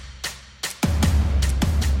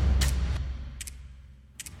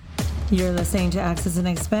You're listening to Access and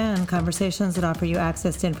Expand, conversations that offer you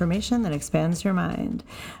access to information that expands your mind.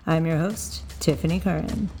 I'm your host, Tiffany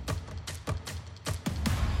Curran.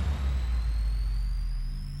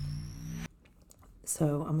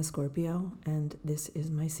 So I'm a Scorpio, and this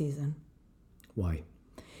is my season. Why?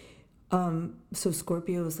 So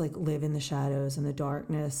Scorpios live in the shadows and the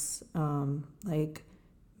darkness. My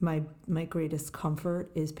greatest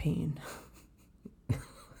comfort is pain.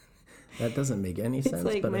 That doesn't make any sense.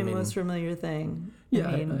 It's my most familiar thing. Yeah,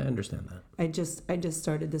 I understand that. I just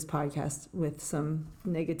started this podcast with some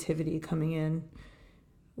negativity coming in,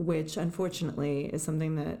 which unfortunately is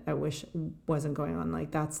something that I wish wasn't going on.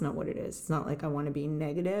 That's not what it is. It's not like I want to be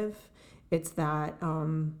negative. It's that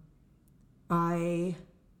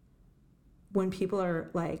when people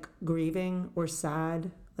are grieving or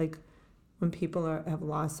sad, when people have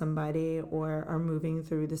lost somebody or are moving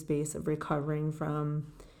through the space of recovering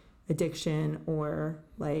from addiction or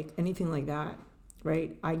anything like that,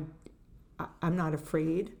 right? I'm not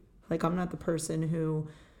afraid. I'm not the person who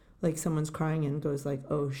someone's crying and goes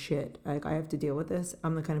oh shit, I have to deal with this.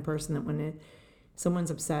 I'm the kind of person that when someone's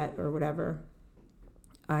upset or whatever,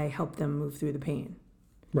 I help them move through the pain.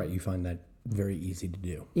 Right, you find that very easy to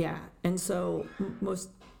do. Yeah, and so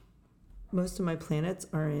most of my planets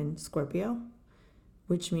are in Scorpio,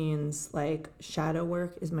 which means shadow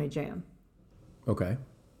work is my jam. Okay.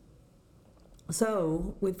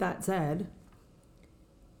 So with that said,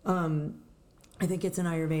 I think it's in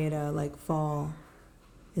Ayurveda, fall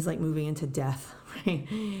is moving into death, right?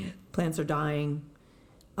 Plants are dying.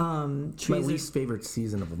 It's my least favorite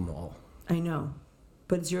season of them all. I know,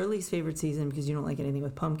 but it's your least favorite season because you don't like anything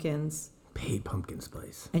with pumpkins. I hate pumpkin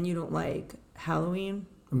spice. And you don't like Halloween?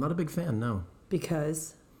 I'm not a big fan, no.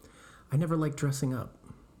 Because? I never like dressing up.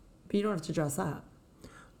 But you don't have to dress up.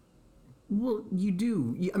 Well, you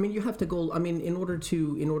do. You have to go. In order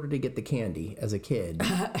to get the candy as a kid,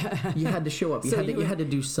 you had to show up. You had to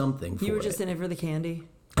do something for it. You were just in it for the candy?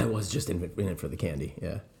 I was just in it for the candy,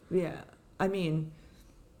 yeah. Yeah. I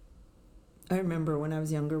remember when I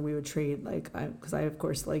was younger, we would trade, because I, of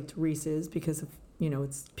course, liked Reese's because of,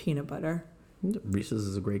 it's peanut butter. Reese's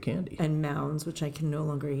is a great candy. And Mounds, which I can no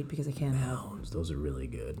longer eat because I can't have. Mounds, those are really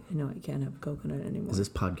good. I know, I can't have coconut anymore. Is this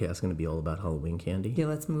podcast going to be all about Halloween candy? Yeah,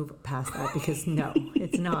 let's move past that because no,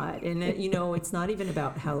 it's not. And, it's not even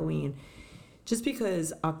about Halloween. Just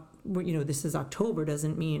because, this is October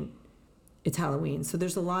doesn't mean it's Halloween. So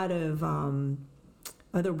there's a lot of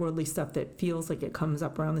otherworldly stuff that feels like it comes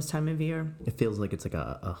up around this time of year. It feels like it's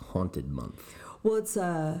a haunted month. Well, it's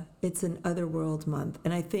an otherworld month.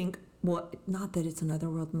 And I think... Well, not that it's another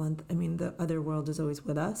world month. The other world is always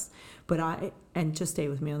with us. And just stay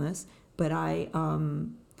with me on this.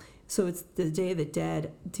 So it's the Day of the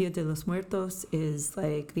Dead. Dia de los Muertos is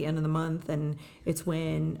the end of the month. And it's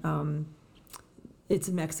when, it's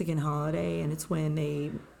a Mexican holiday. And it's when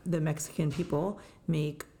the Mexican people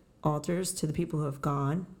make altars to the people who have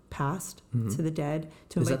gone, passed, to the dead,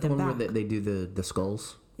 to invite them back. Is that the one where they do the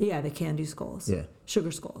skulls? Yeah, the candy skulls. Yeah. Sugar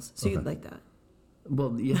skulls. So you'd like that.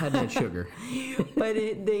 Well, you had to add sugar. But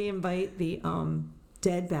they invite the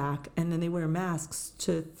dead back, and then they wear masks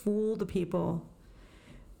to fool the people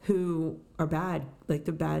who are bad,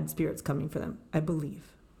 the bad spirits coming for them, I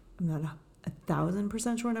believe. I'm not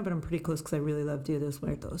 1,000% sure now, but I'm pretty close because I really love Dia de los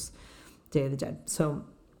Muertos, Day of the Dead. So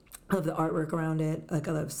I love the artwork around it. I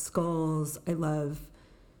love skulls. I love,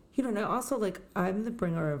 I also, I'm the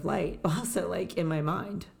bringer of light, also, in my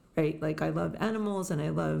mind, right? I love animals, and I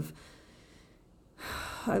love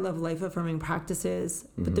life-affirming practices,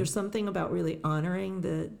 but there's something about really honoring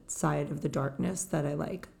the side of the darkness that I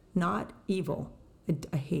like. Not evil.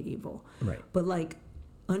 I hate evil. Right. But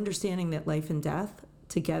understanding that life and death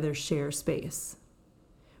together share space.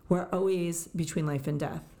 We're always between life and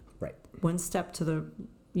death. Right. One step to the,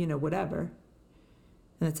 whatever,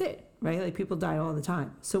 and that's it, right? People die all the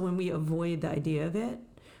time. So when we avoid the idea of it,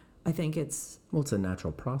 I think it's... Well, it's a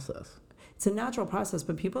natural process. It's a natural process,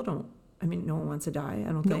 but people don't... no one wants to die,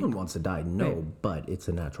 I don't think. No one wants to die, no, right. But it's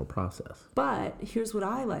a natural process. But here's what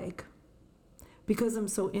I like. Because I'm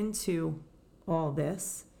so into all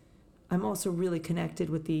this, I'm also really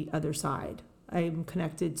connected with the other side. I'm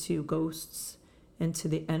connected to ghosts and to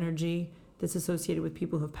the energy that's associated with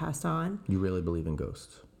people who have passed on. You really believe in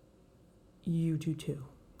ghosts? You do too.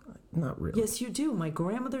 Not really. Yes, you do. My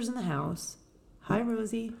grandmother's in the house. Hi,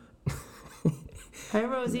 Rosie. Hi,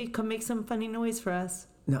 Rosie. Come make some funny noise for us.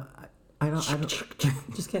 No, I don't.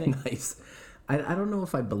 Just kidding. Nice. I don't know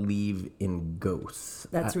if I believe in ghosts.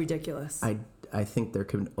 That's ridiculous. I think there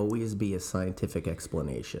can always be a scientific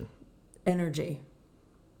explanation. Energy.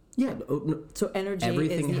 Yeah. So energy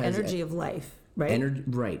is the energy of life. right?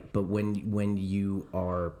 Right, but when you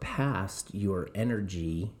are past your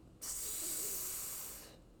energy,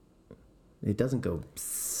 it doesn't go.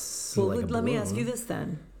 Well, Like let me ask you this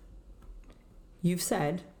then. You've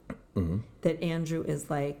said that Andrew is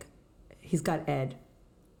like, he's got Ed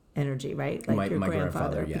energy, right? Like my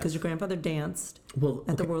grandfather, yes. Because your grandfather danced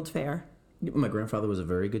at the World's Fair. My grandfather was a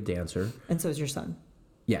very good dancer. And so is your son.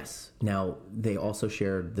 Yes. Now, they also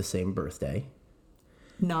shared the same birthday.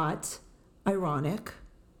 Not ironic,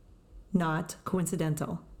 not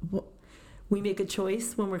coincidental. Well, we make a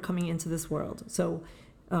choice when we're coming into this world. So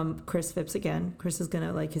Chris Phipps, again, Chris is going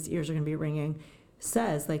to, like, his ears are going to be ringing,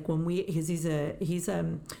 says, like, when we, because he's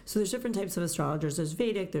so there's different types of astrologers. There's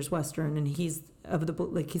Vedic, there's Western, and he's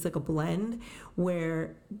like a blend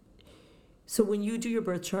where, so when you do your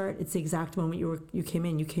birth chart, it's the exact moment you came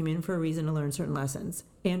in. You came in for a reason to learn certain lessons.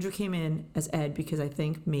 Andrew came in as Ed because I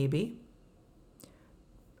think maybe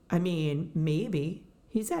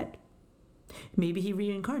he's Ed. Maybe he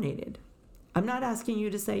reincarnated. I'm not asking you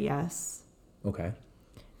to say yes. Okay.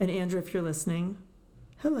 And Andrew, if you're listening,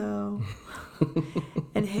 hello.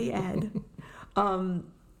 And hey, Ed.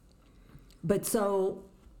 But so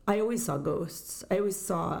I always saw ghosts. I always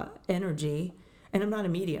saw energy. And I'm not a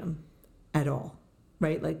medium at all,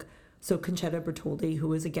 right? Like, so Conchetta Bertoldi, who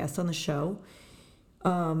was a guest on the show,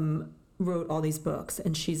 wrote all these books.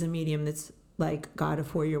 And she's a medium that's like got a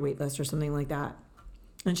 4-year wait list or something like that.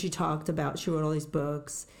 And she wrote all these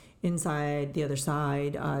books. Inside, The Other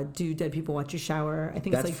Side, Do Dead People Watch You Shower? I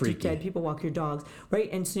think That's it's like freaky. Do Dead People Walk Your Dogs, right?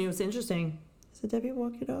 And so what's interesting, is it Dead People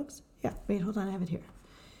Walk Your Dogs? Yeah, wait, hold on, I have it here.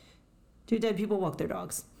 Do Dead People Walk Their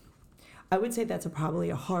Dogs? I would say that's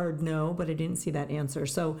probably a hard no, but I didn't see that answer.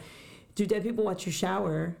 So Do Dead People Watch You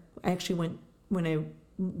Shower? I actually when I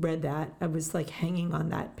read that, I was like hanging on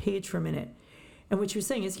that page for a minute. And what you're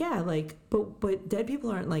saying is, yeah, like, but dead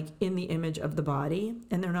people aren't like in the image of the body,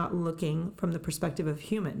 and they're not looking from the perspective of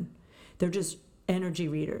human. They're just energy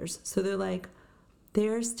readers. So they're like,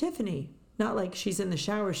 there's Tiffany. Not like she's in the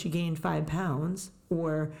shower, she gained 5 pounds,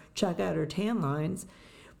 or check out her tan lines.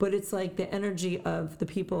 But it's like the energy of the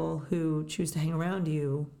people who choose to hang around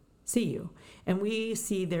you see you. And we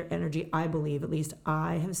see their energy, I believe, at least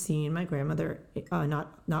I have seen my grandmother,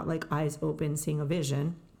 not like eyes open, seeing a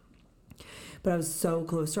vision. But I was so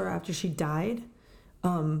close to her after she died.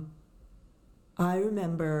 I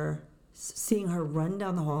remember seeing her run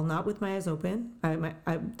down the hall, not with my eyes open.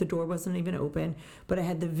 The door wasn't even open, but I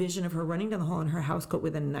had the vision of her running down the hall in her house coat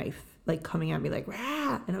with a knife, like coming at me like,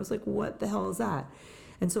 rah! And I was like, what the hell is that?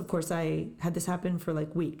 And so, of course, I had this happen for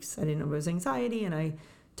like weeks. I didn't know it was anxiety, and I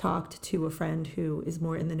talked to a friend who is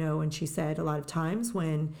more in the know, and she said a lot of times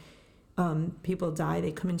when people die,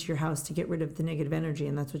 they come into your house to get rid of the negative energy,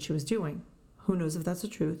 and that's what she was doing. Who knows if that's the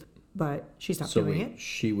truth, but she stopped doing it.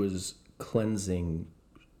 She was cleansing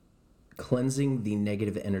the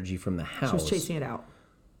negative energy from the house. She was chasing it out.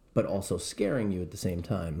 But also scaring you at the same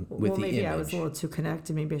time with the image. Maybe I was a little too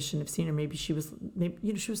connected. Maybe I shouldn't have seen her. Maybe she was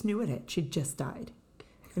new at it. She just died.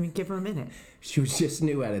 I mean, give her a minute. She was just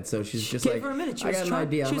new at it, so she's just give her a minute. I got an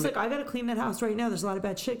idea. She was like, I got to clean that house right now. There's a lot of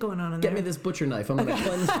bad shit going on in there. Get me this butcher knife. I'm going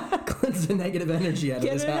to cleanse the negative energy out of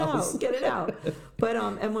this house. Get it out. But,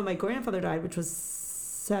 and when my grandfather died, which was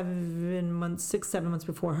 7 months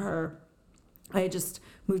before her, I had just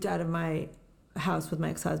moved out of my house with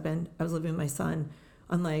my ex-husband. I was living with my son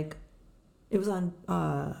on it was on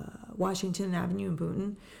Washington Avenue in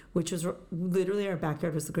Boonton, which was literally our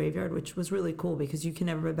backyard was the graveyard, which was really cool because you can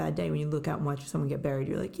never have a bad day when you look out and watch someone get buried.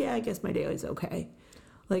 You're like, yeah, I guess my day is okay.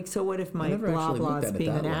 Like, so what if my blah blah is being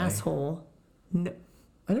an asshole? No.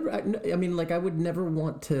 I mean, like, I would never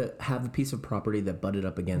want to have a piece of property that butted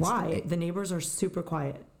up against. Why? The neighbors are super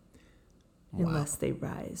quiet. Wow. Unless they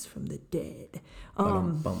rise from the dead.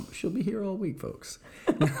 She'll be here all week, folks.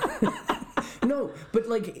 No, but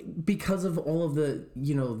like because of all of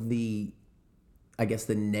the, I guess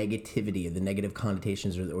the negativity or the negative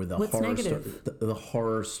connotations or the What's horror the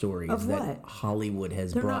horror stories of that Hollywood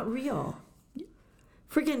has They're brought. Not real.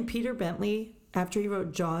 Friggin' Peter Bentley, after he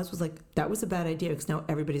wrote Jaws, was like, that was a bad idea because now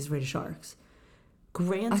everybody's afraid of sharks.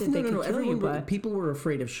 Granted, they could kill you, but people were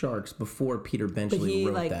afraid of sharks before Peter Benchley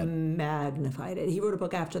wrote that. But he magnified it. He wrote a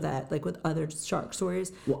book after that, like with other shark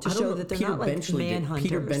stories, to show that they're not like manhunters.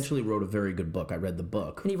 Peter Benchley wrote a very good book. I read the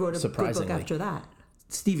book. And he wrote a good book after that.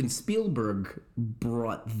 Steven Spielberg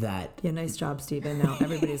brought that. Yeah, nice job, Steven. Now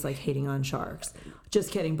everybody's like hating on sharks. Just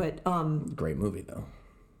kidding, but great movie though.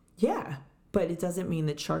 Yeah, but it doesn't mean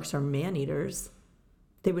that sharks are man-eaters.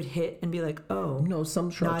 They would hit and be like, oh. No, some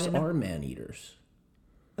sharks are man-eaters.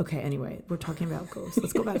 Okay, anyway, we're talking about ghosts.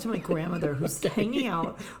 Let's go back to my grandmother who's hanging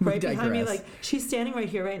out right behind me. Like, she's standing right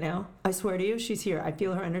here right now. I swear to you, she's here. I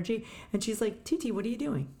feel her energy. And she's like, Titi, what are you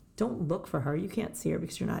doing? Don't look for her. You can't see her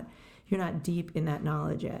because you're not deep in that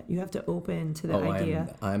knowledge yet. You have to open to the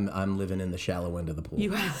idea. I'm living in the shallow end of the pool.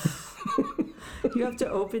 You have to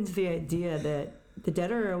open to the idea that the dead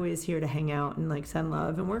are always here to hang out and like send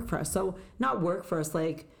love and work for us. So not work for us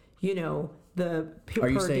like, the Are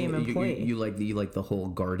you saying employee. you like the whole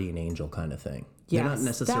guardian angel kind of thing? Yes, they're not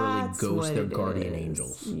necessarily ghosts, they're guardian is.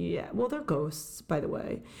 angels. Yeah, well, they're ghosts, by the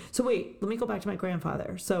way. So wait, let me go back to my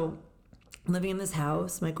grandfather. So living in this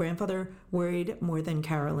house, my grandfather worried more than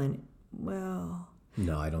Carolyn. Well,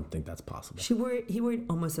 no, I don't think that's possible. He worried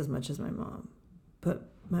almost as much as my mom, but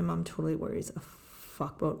my mom totally worries a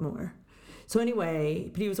fuckboat more. So anyway,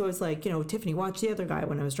 but he was always like, Tiffany, watch the other guy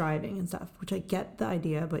when I was driving and stuff, which I get the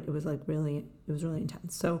idea, but it was really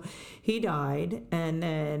intense. So he died, and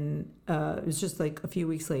then it was just like a few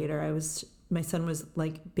weeks later, my son was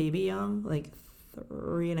like baby young, like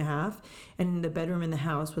 3.5, and the bedroom in the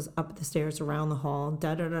house was up the stairs, around the hall,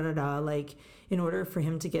 like in order for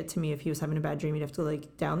him to get to me, if he was having a bad dream, he'd have to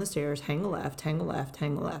like down the stairs, hang a left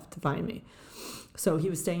to find me. So he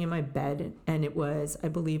was staying in my bed, and it was, I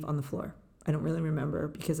believe, on the floor. I don't really remember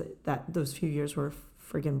because those few years were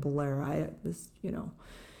friggin' blur. I was,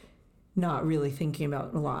 not really thinking about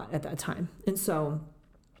it a lot at that time. And so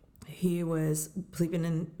he was sleeping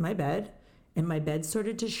in my bed, and my bed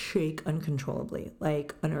started to shake uncontrollably,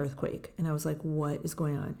 like an earthquake. And I was like, what is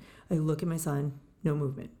going on? I look at my son, no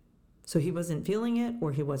movement. So he wasn't feeling it,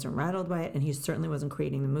 or he wasn't rattled by it, and he certainly wasn't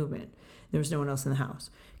creating the movement. There was no one else in the house.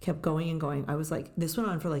 Kept going and going. I was like, this went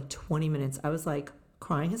on for like 20 minutes. I was like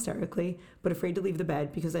crying hysterically, but afraid to leave the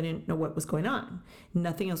bed because I didn't know what was going on.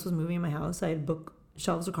 Nothing else was moving in my house. I had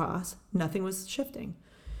bookshelves across. Nothing was shifting.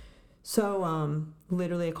 So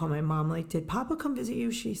literally I called my mom, like, did Papa come visit you?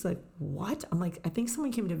 She's like, what? I'm like, I think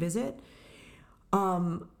someone came to visit.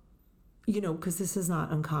 Because this is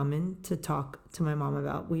not uncommon to talk to my mom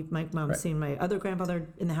about. My mom's seen my other grandfather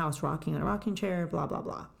in the house rocking on a rocking chair, blah, blah,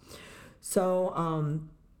 blah. So,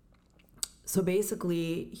 so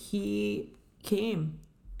basically he came,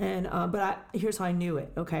 and here's how I knew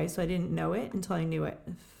it. Okay, so I didn't know it until I knew it.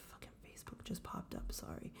 Fucking Facebook just popped up.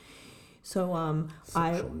 Sorry. So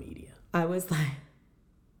social media. I was like,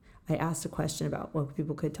 I asked a question about what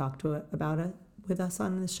people could talk to about it with us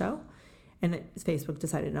on the show, and Facebook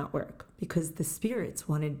decided not work because the spirits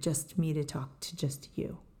wanted just me to talk to just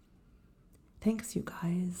you. Thanks, you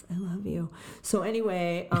guys. I love you. So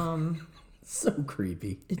anyway, so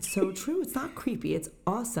creepy. It's so true. It's not creepy. It's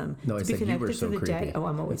awesome. No, I said you were so creepy. Dead. Oh,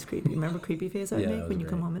 I'm always creepy. Remember creepy face I would make when you great.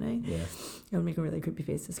 come home at night? Yeah. I would make a really creepy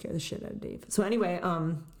face to scare the shit out of Dave. So anyway,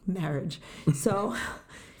 marriage. So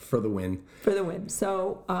for the win. For the win.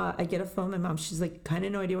 So I get a phone. My mom, she's like, kind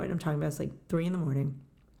of no idea what I'm talking about. It's like 3 a.m.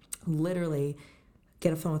 Literally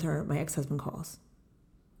get a phone with her. My ex-husband calls.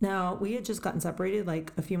 Now, we had just gotten separated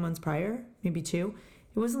like a few months prior, maybe 2.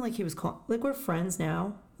 It wasn't like he was calling. Like, we're friends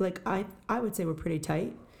now. Like, I would say we're pretty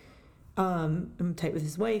tight. I'm tight with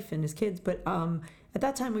his wife and his kids, but at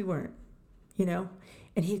that time we weren't,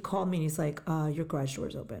 And he called me and he's like, your garage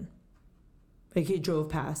door's open. Like, he drove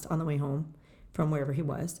past on the way home from wherever he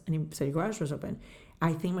was, and he said, your garage door's open.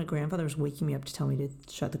 I think my grandfather was waking me up to tell me to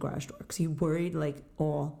shut the garage door because he worried like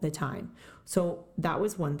all the time. So that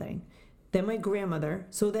was one thing. Then my grandmother,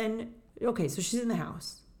 so she's in the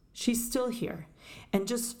house. She's still here. And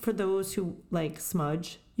just for those who like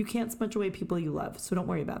smudge, you can't smudge away people you love. So don't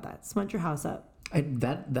worry about that. Smudge your house up.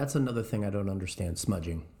 That's another thing I don't understand,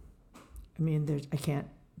 smudging. I mean,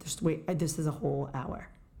 this is a whole hour.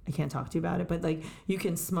 I can't talk to you about it, but like you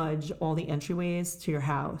can smudge all the entryways to your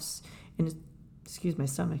house. And excuse my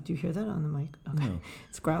stomach. Do you hear that on the mic? Okay. No.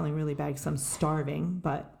 It's growling really bad because I'm starving,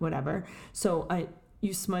 but whatever. So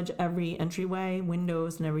you smudge every entryway,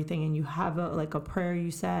 windows, and everything, and you have a prayer you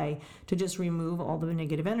say to just remove all the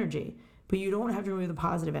negative energy. But you don't have to remove the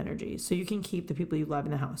positive energy, so you can keep the people you love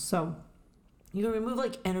in the house. So you can remove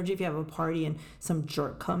like energy if you have a party and some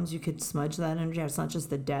jerk comes, you could smudge that energy out. It's not just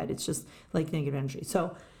the dead, it's just like negative energy.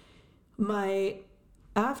 So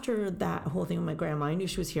after that whole thing with my grandma, I knew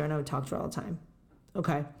she was here and I would talk to her all the time.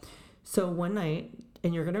 Okay. So one night,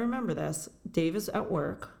 and you're going to remember this, Dave is at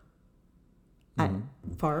work.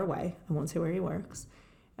 Far away. I won't say where he works.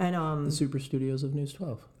 And the super studios of News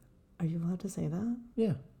 12. Are you allowed to say that?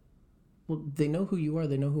 Yeah. Well, they know who you are.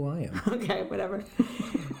 They know who I am. Okay, whatever.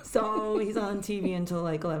 So he's on TV until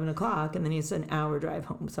like 11 o'clock, and then he's an hour drive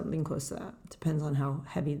home, something close to that. Depends on how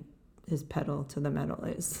heavy his pedal to the metal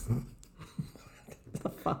is. The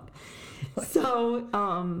fuck.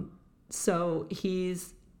 So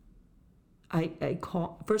he's I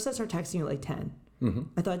call first. I start texting you at like 10. Mm-hmm.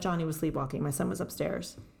 I thought Johnny was sleepwalking. My son was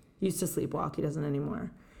upstairs. He used to sleepwalk. He doesn't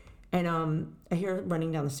anymore. And I hear him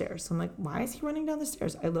running down the stairs. So I'm like, why is he running down the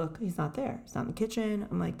stairs? I look, he's not there. He's not in the kitchen.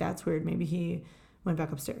 I'm like, that's weird. Maybe he went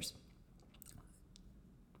back upstairs.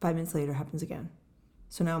 5 minutes later, happens again.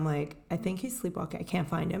 So now I'm like, I think he's sleepwalking. I can't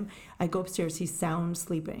find him. I go upstairs. He's sound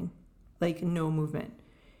sleeping, like no movement.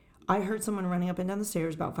 I heard someone running up and down the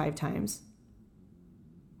stairs about 5 times.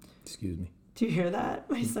 Excuse me. Do you hear that?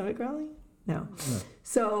 My stomach growling? No.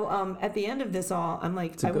 So at the end of this all, I'm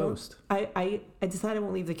like, It's a ghost. I decided I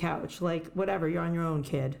won't leave the couch. Like, whatever, you're on your own,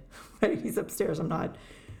 kid. Right? He's upstairs. I'm not.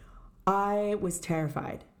 I was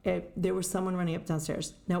terrified. There was someone running up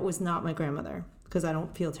downstairs. Now, it was not my grandmother because I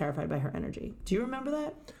don't feel terrified by her energy. Do you remember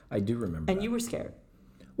that? I do remember. And that. you were scared.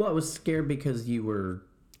 Well, I was scared because you were.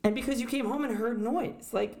 And because you came home and heard noise.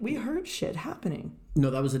 Like, we heard shit happening. No,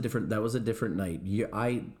 that was a different night.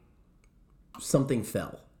 Something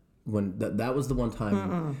fell. When that was the one time.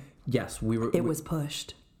 Mm-mm. Yes, we were. It was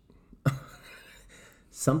pushed.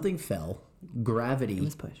 Something fell. Gravity. It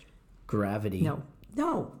was pushed. Gravity.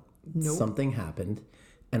 No. Something happened,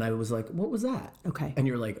 and I was like, "What was that?" Okay. And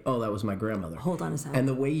you're like, "Oh, that was my grandmother." Hold on a second. And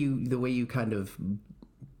the way you kind of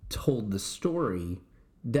told the story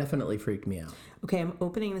definitely freaked me out. Okay, I'm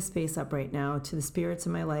opening the space up right now to the spirits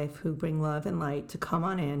in my life who bring love and light to come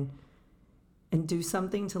on in and do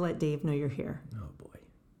something to let Dave know you're here. Oh boy.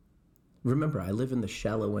 Remember, I live in the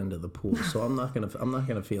shallow end of the pool, so I'm not gonna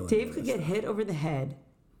feel it. Dave could get hit over the head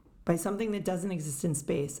by something that doesn't exist in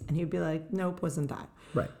space, and he'd be like, "Nope, wasn't that."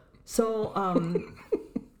 Right. So,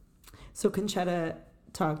 so Conchetta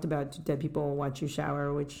talked about do dead people watch you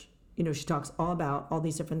shower, which she talks all about all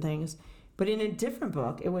these different things. But in a different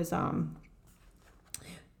book, it was do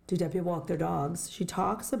dead people walk their dogs? She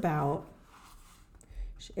talks about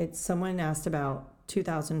someone asked about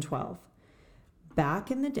 2012.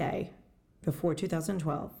 Back in the day, before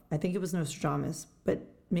 2012, I think it was Nostradamus, but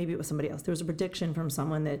maybe it was somebody else. There was a prediction from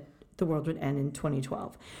someone that the world would end in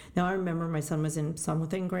 2012. Now, I remember my son was in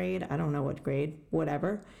something grade. I don't know what grade,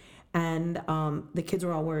 whatever. And the kids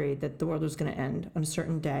were all worried that the world was going to end on a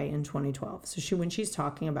certain day in 2012. So when she's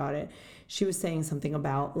talking about it, she was saying something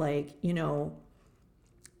about like,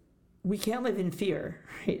 we can't live in fear.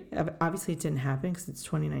 Right? Obviously, it didn't happen because it's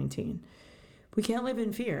 2019. We can't live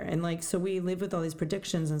in fear. And like, so we live with all these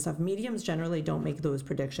predictions and stuff. Mediums generally don't make those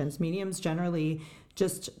predictions. Mediums generally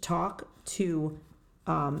just talk to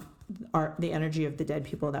the energy of the dead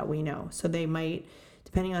people that we know. So they might,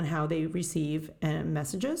 depending on how they receive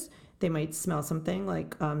messages, they might smell something.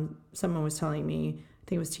 Like someone was telling me, I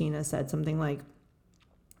think it was Tina, said something like,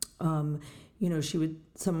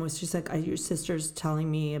 she's like, your sister's telling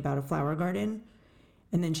me about a flower garden.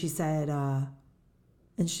 And then she said,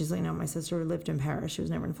 and she's like, no, my sister lived in Paris. She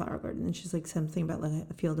was never in a flower garden. And she's like, something about like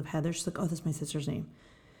a field of heather. She's like, oh, that's my sister's name.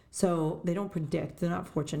 So they don't predict. They're not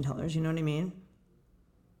fortune tellers. You know what I mean?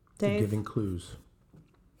 Dave? They're giving clues.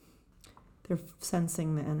 They're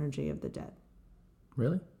sensing the energy of the dead.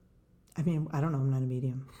 Really? I mean, I don't know. I'm not a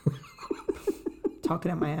medium.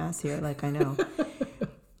 Talking at my ass here, like I know.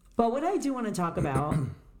 But what I do want to talk about,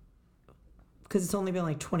 because it's only been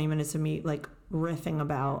like 20 minutes of me like riffing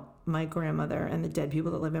about my grandmother and the dead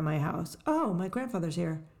people that live in my house. Oh, my grandfather's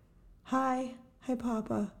here. Hi,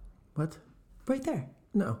 Papa. What? Right there.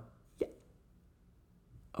 No. Yeah.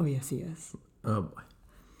 Oh yes, he is. Oh boy.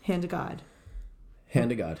 Hand to God.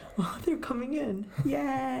 Hand to God. Oh, they're coming in.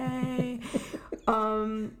 Yay.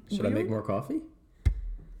 Should I make more coffee?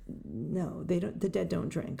 No, they don't. The dead don't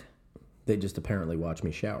drink. They just apparently watch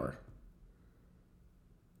me shower.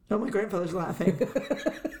 Oh, my grandfather's laughing.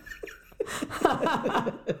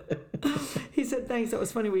 He said, thanks. That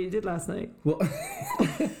was funny what you did last night.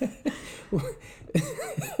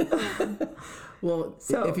 Well,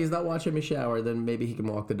 so, if he's not watching me shower, then maybe he can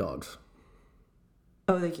walk the dogs.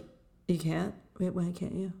 Oh, you can't? Wait, why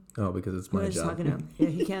can't you? Oh, because it's my job. Just talking to him. Yeah,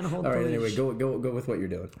 he can't hold. All right. the Anyway, leash. go with what you're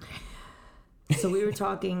doing. So we were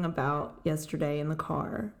talking about yesterday in the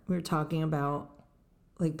car. We were talking about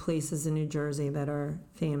like places in New Jersey that are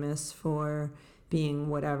famous for being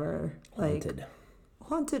whatever, like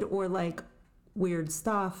haunted or like weird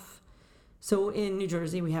stuff. So in New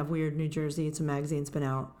Jersey, we have Weird New Jersey. It's a magazine. It's been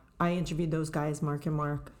out. I interviewed those guys, Mark and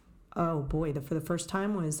Mark. Oh boy, for the first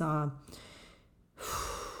time was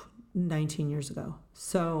 19 years ago.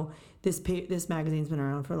 So this magazine's been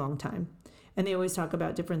around for a long time. And they always talk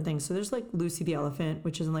about different things. So there's like Lucy the Elephant,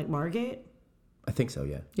 which is in like Margate. I think so,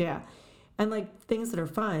 yeah. Yeah. And like things that are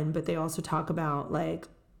fun, but they also talk about like,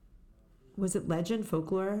 was it legend,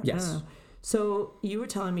 folklore? Yes. I don't know. So you were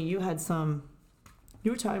telling me you were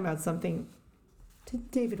talking about something Did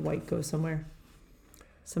David White go somewhere?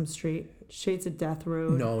 Some street? Shades of Death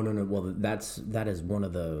Road? No. Well, that is one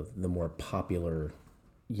of the more popular,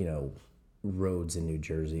 roads in New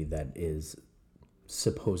Jersey that is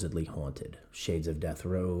supposedly haunted. Shades of Death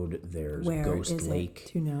Road. There's Where Ghost is Lake.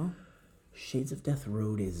 It? Do you know? Shades of Death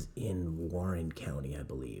Road is in Warren County, I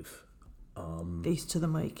believe. Face to the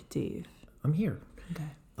mic, Dave. I'm here. Okay.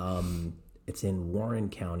 It's in Warren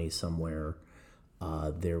County somewhere.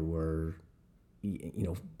 There were,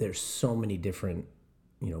 there's so many different,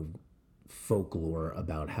 folklore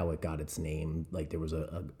about how it got its name. Like there was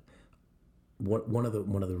one of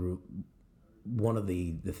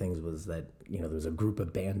the things was that there was a group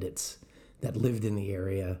of bandits that lived in the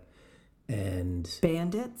area, and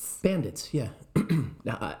bandits, yeah.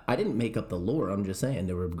 Now I didn't make up the lore. I'm just saying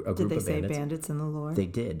there were a group of bandits. Did they say bandits in the lore? They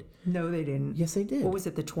did. No, they didn't. Yes, they did. What was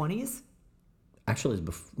it? The 20s? Actually, it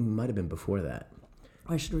might have been before that.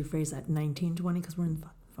 I should rephrase that. 1920, because we're in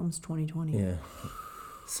almost 2020. Yeah.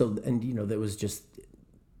 So, and there was just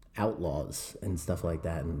outlaws and stuff like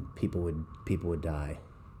that, and people would die.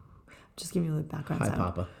 Just give me a little background. Hi,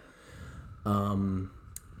 Papa.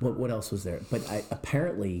 What else was there? But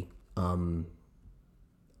apparently, I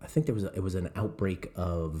think it was an outbreak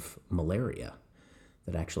of malaria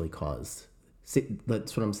that actually caused. See,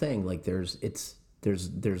 that's what I'm saying. Like there's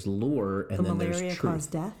lore, and then there's malaria truth.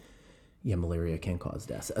 caused death. Yeah, malaria can cause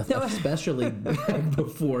death, especially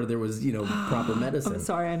before there was, proper medicine. I'm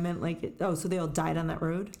sorry, I meant so they all died on that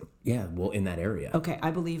road? Yeah, well, in that area. Okay,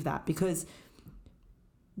 I believe that because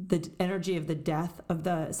the energy of the death, of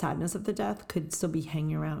the sadness of the death could still be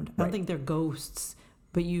hanging around. I don't think they're ghosts,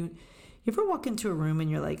 but you ever walk into a room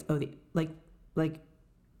and you're like, oh, like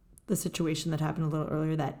the situation that happened a little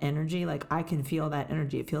earlier, that energy, like I can feel that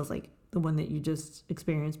energy. It feels like the one that you just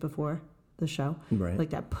experienced before the show, right? Like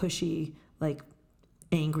that pushy, like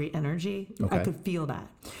angry energy. Okay. I could feel that.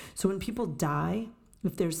 So when people die,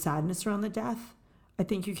 if there's sadness around the death, I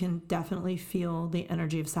think you can definitely feel the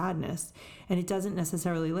energy of sadness, and it doesn't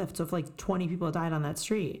necessarily lift. So if like 20 people died on that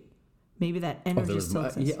street, maybe that energy still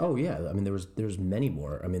exists. Yeah. I mean, there's many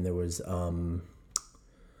more. I mean, there was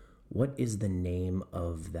what is the name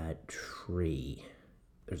of that tree?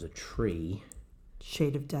 There's a tree.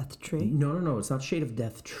 Shade of Death tree? No. It's not Shade of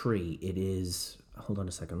Death tree. It is. Hold on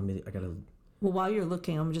a second. I gotta. Well, while you're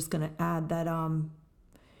looking, I'm just gonna add that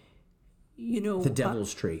the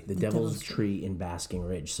Devil's Tree. The Devil's Tree in Basking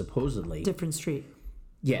Ridge, supposedly. Different street.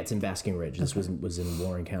 Yeah, it's in Basking Ridge. This was in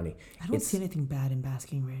Warren County. I don't see anything bad in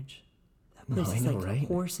Basking Ridge. That place is like right?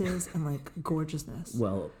 Horses and like gorgeousness.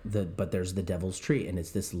 Well, but there's the Devil's Tree, and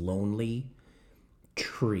it's this lonely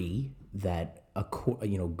tree that,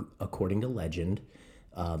 according to legend,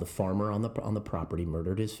 the farmer on the property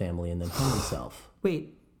murdered his family and then hung himself.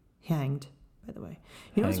 Wait, hanged, by the way.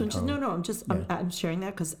 I'm sharing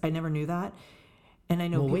that because I never knew that, and I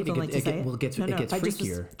know people don't like to say it. Well, it gets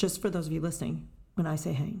freakier. Just for those of you listening, when I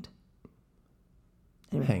say hanged.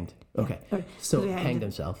 Anyway. Hanged. Okay. Yeah. So hanged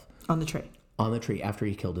himself on the tree. On the tree after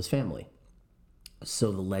he killed his family.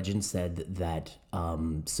 So the legend said that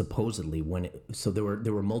supposedly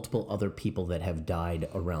there were multiple other people that have died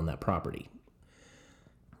around that property.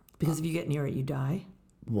 Because if you get near it, you die.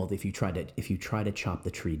 Well, if you try to chop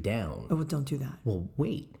the tree down. Oh, well, don't do that. Well,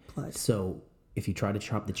 wait. Blood. So if you try to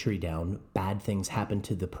chop the tree down, bad things happen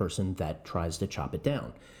to the person that tries to chop it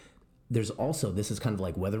down. There's also, this is kind of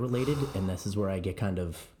like weather related, and this is where I get kind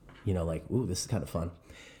of, like, ooh, this is kind of fun.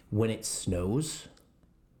 When it snows,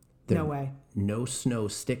 no way. No snow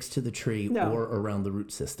sticks to the tree or around the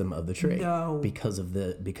root system of the tree. No. Because of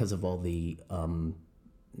all the I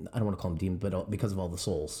don't want to call them demons, but because of all the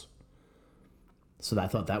souls. So I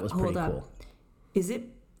thought that was pretty cool.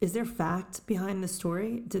 Is there fact behind the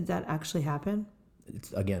story? Did that actually happen?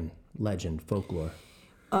 It's again legend, folklore.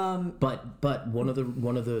 But one of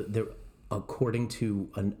the according to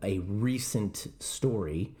a recent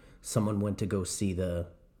story, someone went to go see the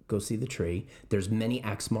tree. There's many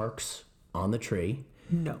axe marks on the tree.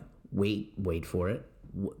 No. Wait for it.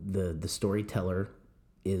 The storyteller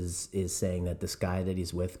is saying that this guy that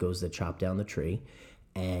he's with goes to chop down the tree,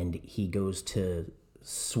 and he goes to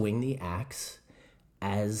swing the axe.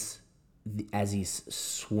 As he's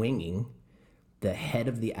swinging, the head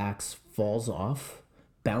of the axe falls off,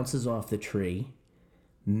 bounces off the tree,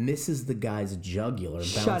 misses the guy's jugular,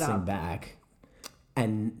 bouncing back,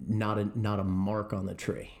 and not a mark on the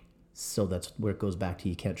tree. So that's where it goes back to,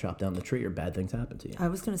 you can't chop down the tree or bad things happen to you. I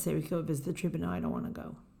was going to say we could go visit the tree, but now I don't want to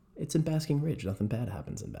go. It's in Basking Ridge. Nothing bad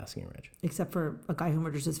happens in Basking Ridge. Except for a guy who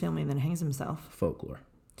murders his family and then hangs himself. Folklore.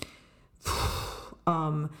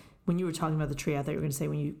 When you were talking about the tree, I thought you were going to say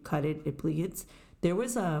when you cut it, it bleeds. There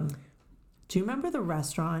was Do you remember the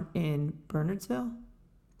restaurant in Bernardsville?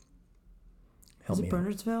 Help me out.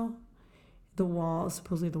 Bernardsville? The walls,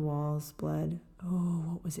 supposedly the walls bled. Oh,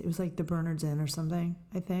 what was it? It was like the Bernards Inn or something,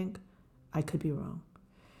 I think. I could be wrong.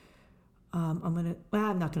 I'm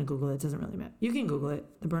not gonna Google it. It doesn't really matter. You can Google it.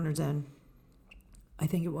 The Bernards Inn. I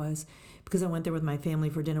think it was because I went there with my family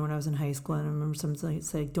for dinner when I was in high school, and I remember someone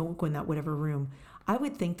saying, "Don't go in that whatever room." I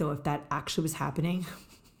would think though, if that actually was happening,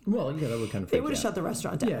 Well, yeah, that would kind of. they would have shut the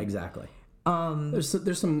restaurant down. Yeah, exactly.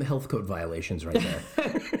 There's some health code violations right there.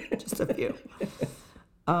 Just a few.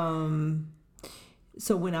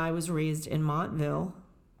 So when I was raised in Montville,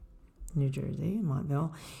 New Jersey,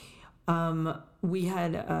 Montville, we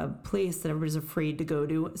had a place that everybody's afraid to go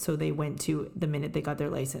to. So they went to the minute they got their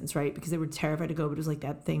license, right? Because they were terrified to go, but it was like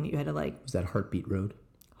that thing that you had to like. Was that Heartbeat Road?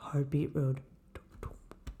 Heartbeat Road.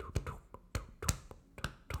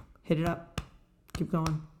 Hit it up. Keep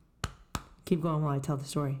going. Keep going while I tell the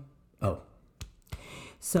story. Oh.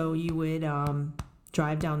 So you would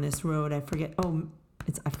drive down this road. I forget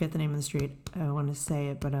the name of the street. I want to say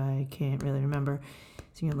it, but I can't really remember.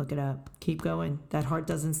 So you can look it up. Keep going. That heart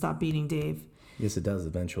doesn't stop beating, Dave. Yes, it does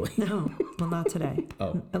eventually. No, well, not today.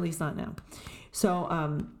 Oh. At least not now.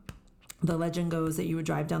 So the legend goes that you would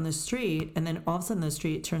drive down the street, and then all of a sudden the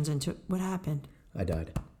street turns into, what happened? I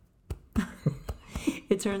died.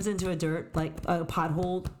 It turns into a dirt, like a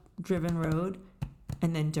pothole-driven road,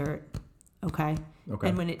 and then dirt. Okay?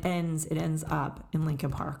 And when it ends up in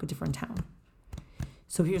Lincoln Park, a different town.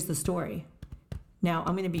 So here's the story. Now,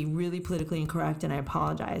 I'm going to be really politically incorrect, and I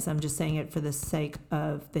apologize. I'm just saying it for the sake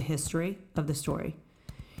of the history of the story.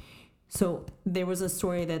 So there was a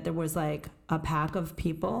story that there was like a pack of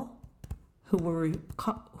people who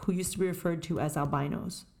used to be referred to as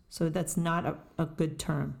albinos. So that's not a good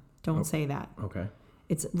term. Don't say that. Okay.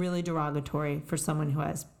 It's really derogatory for someone who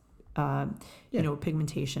has,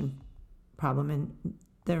 pigmentation problem, and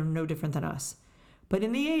they're no different than us. But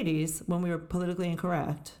in the 80s, when we were politically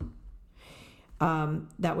incorrect,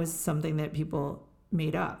 that was something that people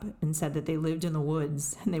made up and said that they lived in the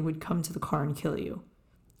woods and they would come to the car and kill you.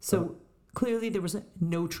 So clearly there was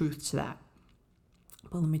no truth to that.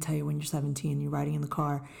 But let me tell you, when you're 17, you're riding in the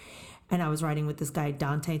car. And I was riding with this guy,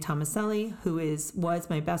 Dante Tomaselli, who was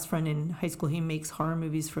my best friend in high school. He makes horror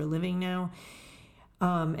movies for a living now.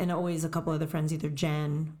 And always a couple other friends, either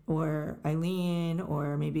Jen or Eileen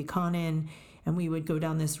or maybe Conan. And we would go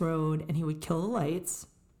down this road and he would kill the lights,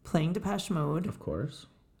 playing Depeche Mode. Of course.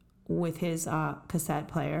 With his cassette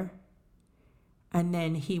player. And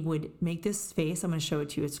then he would make this face. I'm going to show it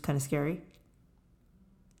to you. It's kind of scary.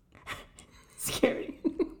 Scary.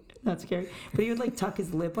 Not scary. But he would like tuck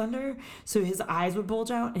his lip under so his eyes would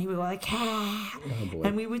bulge out and he would go like, ah. Oh,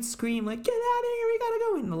 And we would scream like, get out of here, we gotta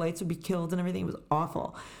go. And the lights would be killed and everything. It was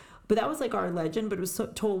awful. But that was like our legend, but it was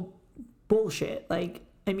total bullshit. Like,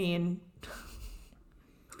 I mean,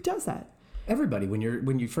 who does that? Everybody, when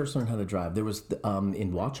you first learn how to drive, there was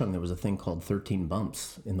in Watchung there was a thing called 13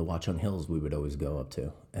 bumps in the Watchung Hills we would always go up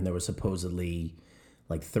to, and there was supposedly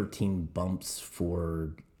like 13 bumps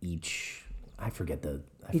for each.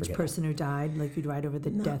 Each person who died, like you'd ride over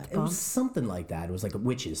the death bump. It was something like that. It was like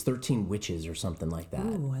 13 witches or something like that.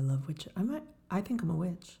 Oh, I love witches. I think I'm a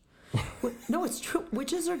witch. No, it's true.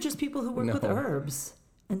 Witches are just people who work with herbs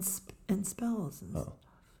and spells and stuff.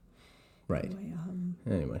 Right.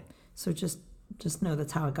 Anyway. So just know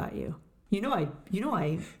that's how it got you. I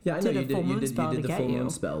Yeah, I know did you a full moon did spell the to get full you.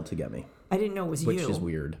 moon spell to get me. I didn't know it was which you. Which is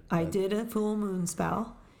weird. I did a full moon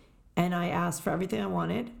spell, and I asked for everything I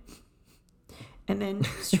wanted. And then,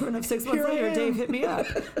 sure enough, 6 months later, Dave hit me up.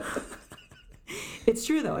 It's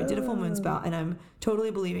true, though. I did a full moon spell, and I'm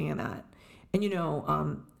totally believing in that. And,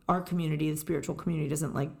 our community, the spiritual community,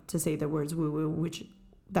 doesn't like to say the words woo-woo, which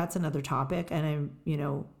that's another topic. And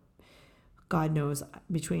God knows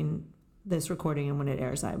between this recording and when it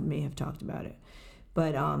airs, I may have talked about it.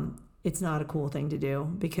 But it's not a cool thing to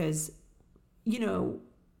do because,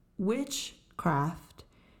 witchcraft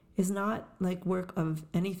is not like work of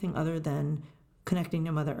anything other than connecting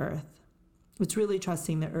to Mother Earth. It's really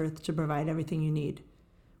trusting the earth to provide everything you need,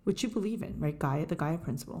 which you believe in, right? The Gaia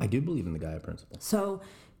principle. I do believe in the Gaia principle. So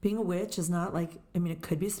being a witch is not like, it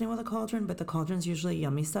could be sitting with a cauldron, but the cauldron's usually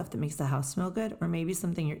yummy stuff that makes the house smell good, or maybe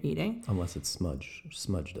something you're eating. Unless it's smudge.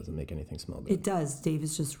 Smudge doesn't make anything smell good. It does. Dave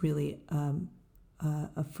is just really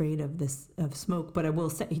afraid of smoke, but I will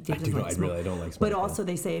say Dave doesn't like smoke. I don't like smoke. But also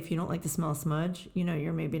they say if you don't like the smell of smudge,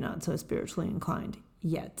 you're maybe not so spiritually inclined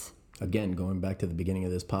yet. Again, going back to the beginning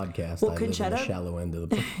of this podcast, well, I live in the shallow end of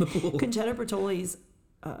the pool. Conchetta Bertoli's,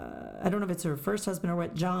 I don't know if it's her first husband or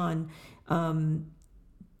what, John,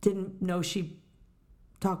 didn't know she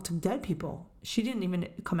talk to dead people. She didn't even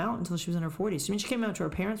come out until she was in her 40s. I mean, she came out to her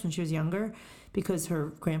parents when she was younger because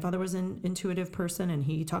her grandfather was an intuitive person and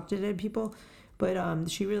he talked to dead people. But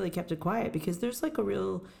she really kept it quiet because there's like a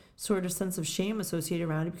real sort of sense of shame associated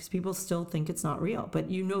around it because people still think it's not real. But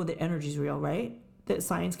you know that energy's real, right? That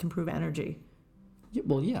science can prove energy. Yeah,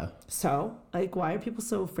 well, yeah. So, like, why are people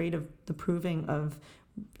so afraid of the proving of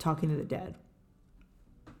talking to the dead?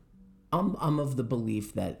 I'm of the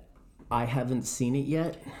belief that I haven't seen it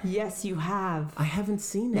yet. Yes, you have. I haven't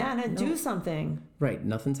seen it. Nana, No. do something. Right,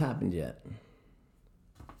 nothing's happened yet.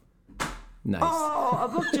 Nice. Oh, a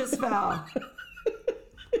book just fell.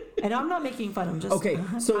 And I'm not making fun. I'm just Okay,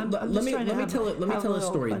 so I'm let just me trying to tell a little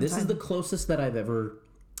story. fun This is time. the closest that I've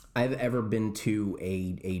ever been to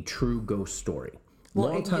a true ghost story.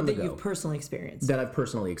 Long time that ago. you've personally experienced. That I've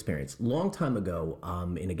personally experienced. Long time ago,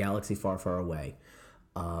 in a galaxy far, far away,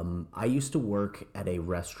 I used to work at a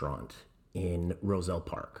restaurant in Roselle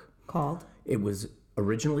Park. Called? It was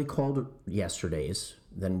originally called Yesterday's,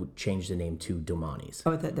 then changed the name to Domani's.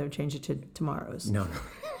 Oh, that they would change it to tomorrow's. No.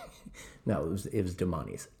 No, it was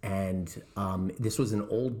Domani's. And this was an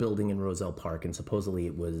old building in Roselle Park, and supposedly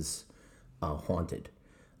it was haunted.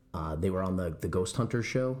 They were on the Ghost Hunter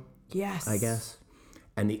show, Yes. I guess.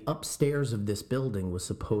 And the upstairs of this building was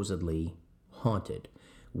supposedly haunted.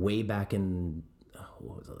 Way back in,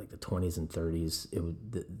 what was it, like the 20s and 30s, it was,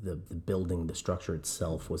 the building, the structure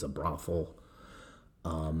itself was a brothel.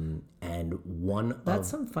 And That's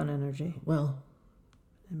some fun energy. well,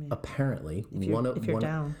 apparently,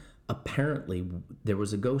 down. Apparently, there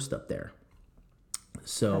was a ghost up there.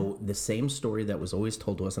 So the same story that was always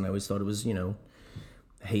told to us, and I always thought it was,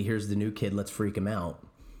 hey, here's the new kid, let's freak him out.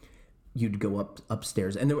 You'd go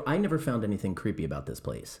upstairs, and I never found anything creepy about this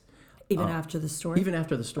place. Even after the story? Even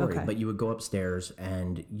after the story, Okay. but you would go upstairs,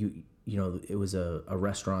 and it was a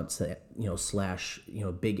restaurant, slash,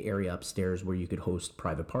 big area upstairs where you could host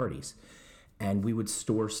private parties, and we would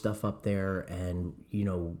store stuff up there, and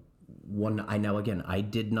I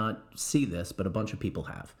did not see this, but a bunch of people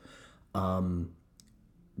have.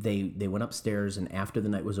 They went upstairs, and after the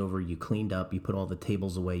night was over, you cleaned up, you put all the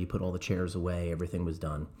tables away, you put all the chairs away, everything was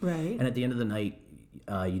done. Right. And at the end of the night,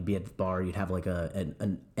 you'd be at the bar, you'd have like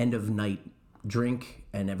an end of night drink,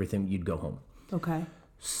 and everything, you'd go home. Okay.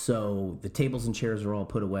 So the tables and chairs were all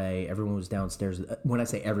put away. Everyone was downstairs. When I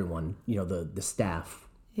say everyone, the staff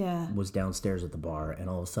Yeah. was downstairs at the bar, and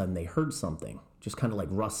all of a sudden they heard something, just kind of like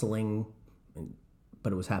rustling,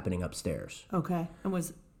 but it was happening upstairs. Okay. And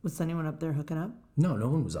was anyone up there hooking up? No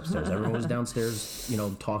one was upstairs. Everyone was downstairs,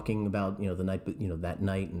 talking about, the night, that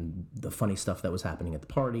night and the funny stuff that was happening at the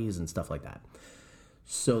parties and stuff like that.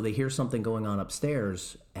 So they hear something going on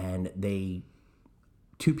upstairs, and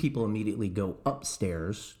two people immediately go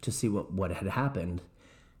upstairs to see what had happened,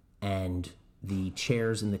 and the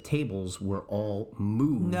chairs and the tables were all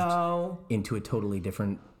moved into a totally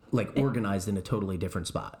different, organized in a totally different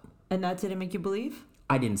spot. And that didn't make you believe?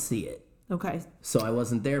 I didn't see it. Okay. So I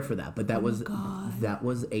wasn't there for that, but that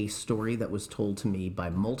was a story that was told to me by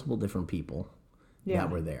multiple different people that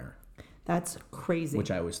were there, That's crazy. which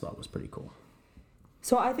I always thought was pretty cool.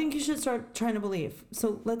 So I think you should start trying to believe.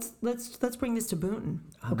 So let's bring this to Boonton.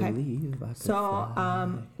 Okay. I believe I could So fly.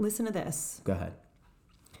 listen to this. Go ahead.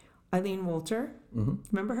 Eileen Wolter.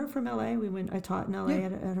 Remember her from LA? I taught in LA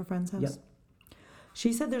at her friend's house. Yep.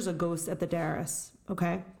 She said there's a ghost at the Darris.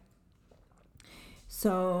 Okay.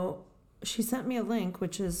 So she sent me a link,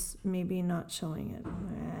 which is maybe not showing it.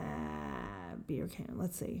 Beer can.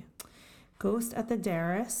 Let's see. Ghost at the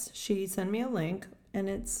Darris. She sent me a link, and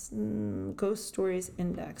it's Ghost Stories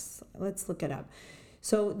Index. Let's look it up.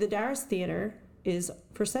 So the Darris Theater is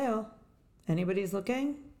for sale. Anybody's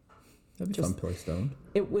looking? That'd be a fun place to own.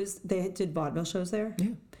 They did vaudeville shows there.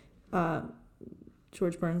 Yeah.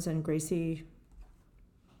 George Burns and Gracie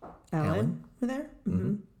Allen were there.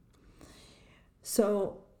 Mm-hmm.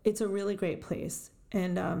 So it's a really great place,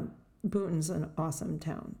 and Boonton's an awesome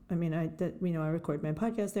town. I mean, I record my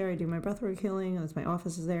podcast there. I do my breathwork healing. That's my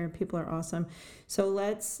office is there. People are awesome. So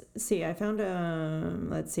let's see. I found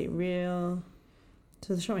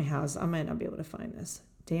So show me house. I might not be able to find this.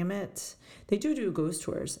 Damn it! They do ghost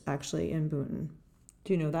tours actually in Boonton.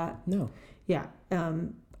 Do you know that? No. Yeah.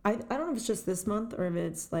 I don't know if it's just this month or if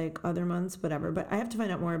it's like other months, whatever. But I have to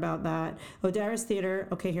find out more about that. Oh, Darris Theater.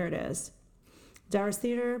 Okay, here it is. Darris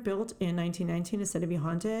Theater, built in 1919, is said to be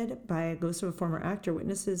haunted by a ghost of a former actor.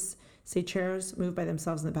 Witnesses say chairs move by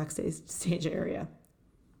themselves in the backstage area.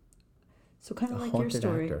 So kind of like your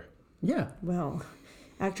story. Actor. Yeah. Well,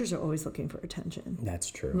 actors are always looking for attention. That's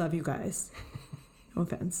true. Love you guys. No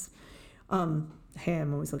offense. Hey,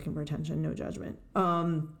 I'm always looking for attention. No judgment.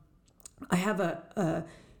 I have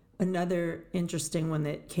another interesting one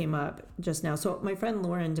that came up just now. So my friend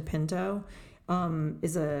Lauren DePinto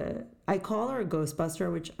I call her a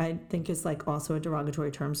Ghostbuster, which I think is like also a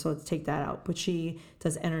derogatory term. So let's take that out. But she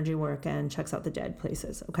does energy work and checks out the dead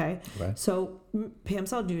places. Okay. Right. So Pam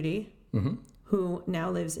Salduti, who now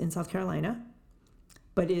lives in South Carolina,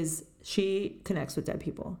 but she connects with dead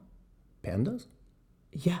people. Pam does?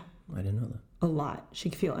 Yeah. I didn't know that. A lot. She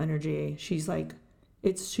can feel energy. She's like,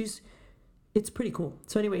 it's pretty cool.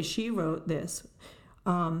 So anyway, she wrote this.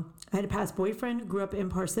 I had a past boyfriend, grew up in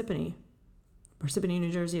Parsippany. Parsippany,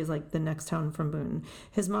 New Jersey is like the next town from Boone.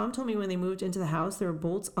 His mom told me when they moved into the house, there were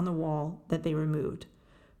bolts on the wall that they removed.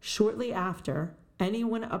 Shortly after,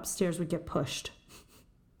 anyone upstairs would get pushed.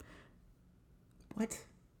 What?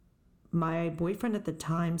 My boyfriend at the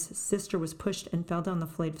time's sister was pushed and fell down the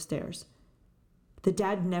flight of stairs. The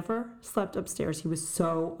dad never slept upstairs. He was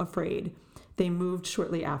so afraid. They moved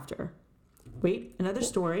shortly after. Wait, another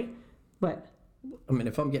story. What? I mean,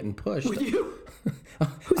 if I'm getting pushed... Would you?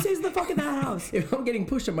 Who stays in the fuck in that house? If I'm getting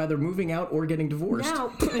pushed, I'm either moving out or getting divorced. Now,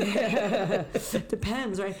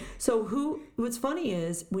 depends, right? So what's funny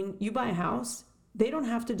is when you buy a house, they don't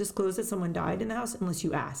have to disclose that someone died in the house unless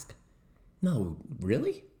you ask. No,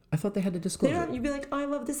 really? I thought they had to disclose it. You'd be like, oh, I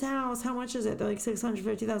love this house. How much is it? They're like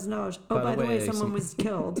 $650,000. Oh, by the way, someone was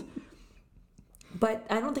killed. But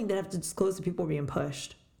I don't think they have to disclose that people are being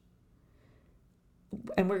pushed.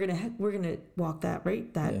 And we're gonna walk that right.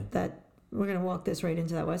 We're gonna walk this right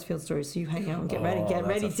into that Westfield story. So you hang out and get ready. Get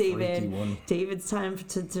ready, David. David's time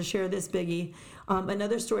to share this biggie.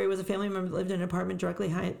 Another story was a family member that lived in an apartment directly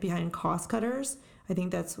behind Cost Cutters. I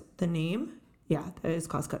think that's the name. Yeah, that is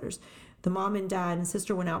Cost Cutters. The mom and dad and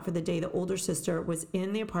sister went out for the day. The older sister was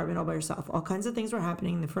in the apartment all by herself. All kinds of things were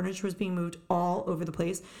happening. The furniture was being moved all over the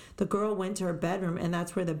place. The girl went to her bedroom, and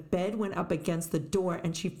that's where the bed went up against the door,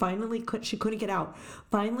 and she couldn't get out.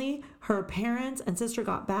 Finally, her parents and sister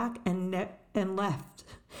got back and left.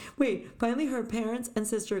 Finally, her parents and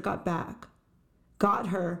sister got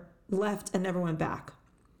her, left, and never went back.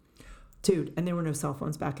 Dude, and there were no cell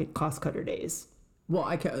phones back at Cost Cutter days. Well,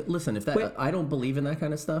 listen. I don't believe in that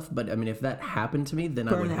kind of stuff, but I mean, if that happened to me, then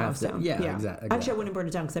I would have to. Down. Yeah, exactly. Actually, I wouldn't burn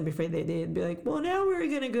it down because I'd be afraid they'd be like, "Well, now where are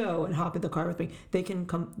you gonna go?" and hop in the car with me. They can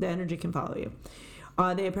come. The energy can follow you.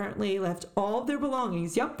 They apparently left all of their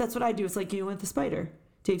belongings. Yep, that's what I do. It's like you with the spider.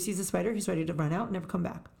 Dave sees a spider. He's ready to run out and never come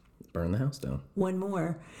back. Burn the house down. One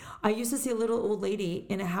more. I used to see a little old lady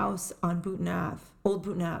in a house on Boonton Ave. Old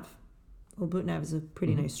Boonton Ave. Old Boonton Ave is a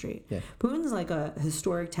pretty nice street. Yeah. Boonton's like a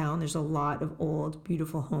historic town. There's a lot of old,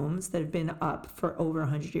 beautiful homes that have been up for over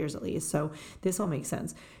 100 years at least. So this all makes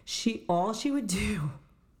sense. All she would do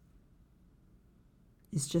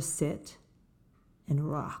is just sit and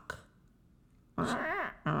rock.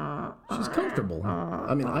 She's comfortable.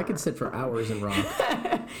 I mean, I could sit for hours and rock.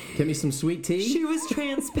 Give me some sweet tea. She was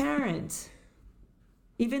transparent.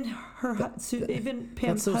 Even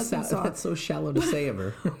Pam's husband saw. That's so shallow to say of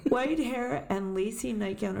her. White hair and lacy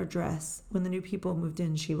nightgown or dress. When the new people moved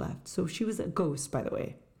in, she left. So she was a ghost, by the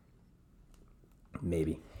way.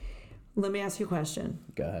 Maybe. Let me ask you a question.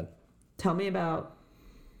 Go ahead. Tell me about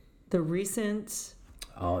the recent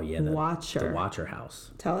Watcher. The Watcher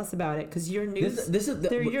house. Tell us about it, because your news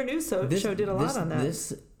show did a lot on that.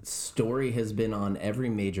 This story has been on every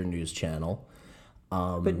major news channel.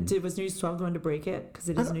 But was News 12 the one to break it? Because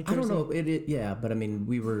it is New Jersey. I don't know. Yeah, but I mean,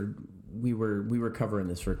 we were covering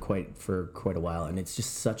this for quite a while, and it's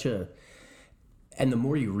just such a. And the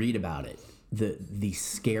more you read about it, the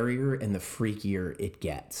scarier and the freakier it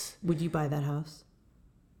gets. Would you buy that house?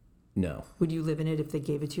 No. Would you live in it if they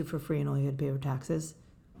gave it to you for free and all you had to pay were taxes?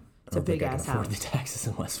 It's a big ass house. The taxes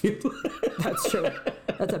in Westfield. That's true.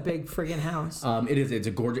 That's a big friggin' house. It is. It's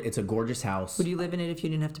a gorgeous house. Would you live in it if you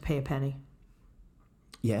didn't have to pay a penny?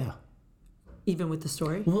 Yeah. Even with the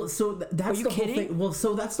story? Well, so that's the whole thing. Well,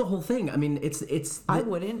 so that's the whole thing. I mean, I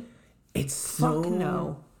wouldn't. It's so. Fuck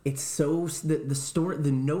no. It's so the story,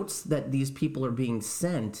 the notes that these people are being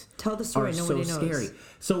sent. Tell the story. Are Nobody so knows. Scary.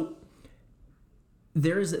 So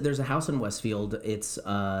there's a house in Westfield. It's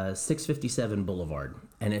 657 Boulevard,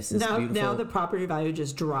 and it's this beautiful. Now the property value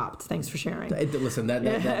just dropped. Thanks for sharing. Listen, that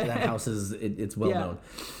house it's well known.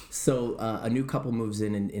 So a new couple moves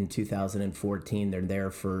in 2014. They're there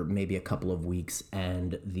for maybe a couple of weeks,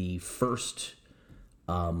 and the first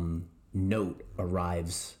note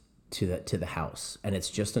arrives to the house, and it's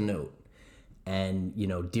just a note. And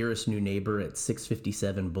dearest new neighbor at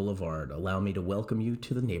 657 Boulevard, allow me to welcome you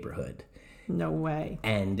to the neighborhood. No way.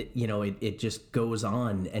 And it just goes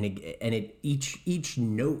on, and each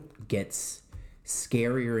note gets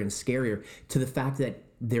scarier and scarier, to the fact that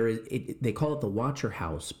they call it the Watcher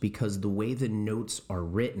House because the way the notes are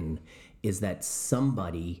written is that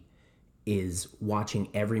somebody is watching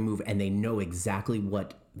every move and they know exactly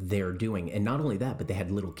what they're doing. And not only that, but they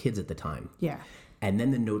had little kids at the time. Yeah. And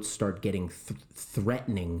then the notes start getting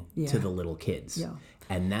threatening to the little kids. Yeah.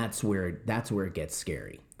 And that's where it gets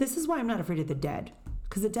scary. This is why I'm not afraid of the dead,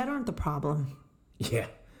 because the dead aren't the problem. Yeah.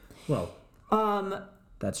 Well,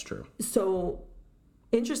 that's true. So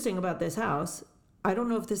interesting about this house, I don't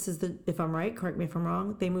know if this is if I'm right, correct me if I'm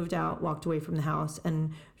wrong, they moved out, walked away from the house,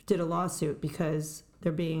 and did a lawsuit because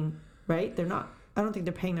they're being, right? They're not, I don't think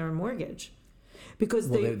they're paying their mortgage. Because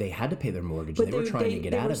they had to pay their mortgage. They were trying to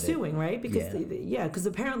get out of it. They were suing, right? Because because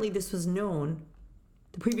apparently this was known.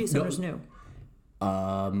 The previous owners knew.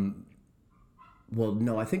 Well,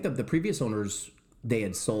 no, I think that the previous owners, they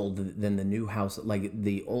had sold. Then the new house, like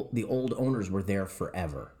the old owners were there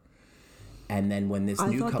forever. And then when this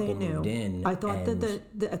new couple moved in, I thought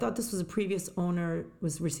I thought this was a previous owner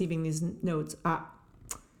was receiving these notes. I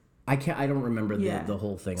don't remember the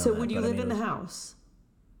whole thing. So would you live in the house,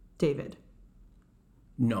 David?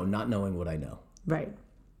 No, not knowing what I know. Right.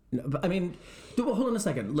 No, but I mean, hold on a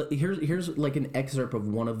second. Here's like an excerpt of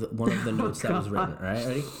one of the notes that was written. All right,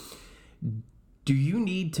 ready? Do you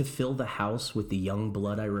need to fill the house with the young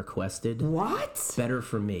blood I requested? What? Better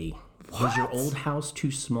for me. What? Was your old house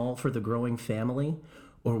too small for the growing family?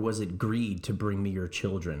 Or was it greed to bring me your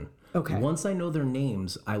children? Okay. Once I know their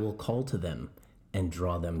names, I will call to them and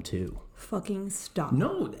draw them too. Fucking stop.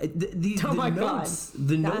 No, the notes, God.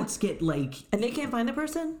 The notes get like... And they can't find the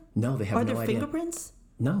person? No, they have no idea. Are there fingerprints?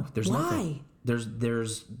 No, there's nothing. Why?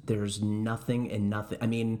 There's nothing and nothing. I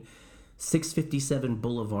mean... 657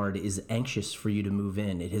 Boulevard is anxious for you to move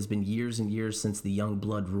in. It has been years and years since the young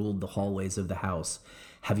blood ruled the hallways of the house.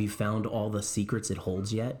 Have you found all the secrets it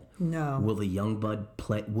holds yet? No. Will the young blood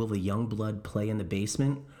play in the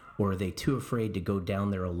basement, or are they too afraid to go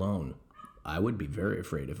down there alone? I would be very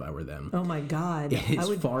afraid if I were them. Oh my God. It is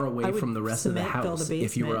far away from the rest of the house.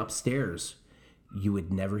 If you were upstairs, you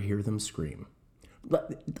would never hear them scream.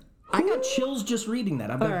 I got chills just reading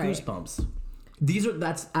that. I've got goosebumps.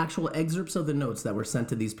 That's actual excerpts of the notes that were sent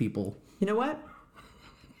to these people. You know what?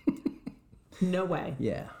 No way.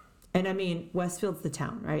 Yeah. And I mean, Westfield's the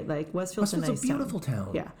town, right? Like Westfield's a nice a beautiful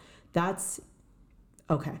town. Yeah. That's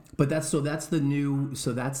okay. But that's the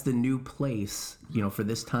new place, for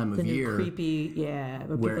this time of year. The new creepy,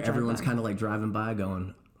 where everyone's kind of like driving by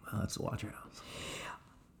going, oh, that's the Watcher House.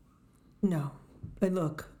 No. But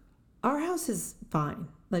look, our house is fine.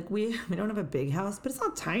 Like we don't have a big house, but it's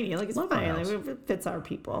not tiny. Like it's fine. Like it fits our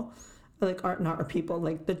people. Like not our people.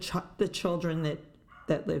 Like the children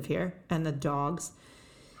that live here and the dogs.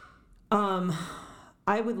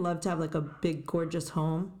 I would love to have like a big gorgeous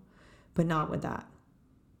home, but not with that.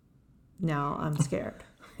 Now I'm scared.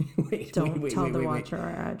 Don't tell the Watcher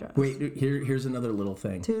our address. Wait, here's another little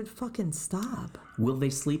thing. Dude, fucking stop. Will they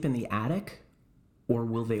sleep in the attic, or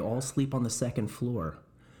will they all sleep on the second floor?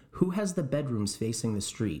 Who has the bedrooms facing the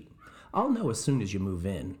street? I'll know as soon as you move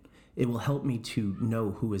in. It will help me to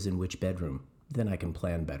know who is in which bedroom. Then I can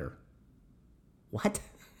plan better. What?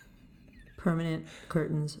 Permanent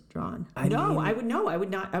curtains drawn. I would not. I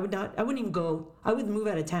wouldn't even go. I would move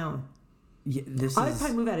out of town. Yeah, I'd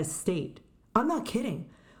probably move out of state. I'm not kidding.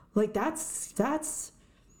 Like that's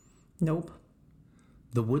nope.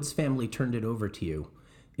 The Woods family turned it over to you.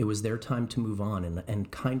 It was their time to move on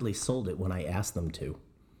and kindly sold it when I asked them to.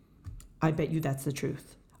 I bet you that's the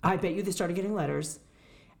truth. I bet you they started getting letters,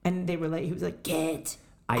 and they were like, he was like, get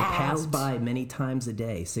I out. pass by many times a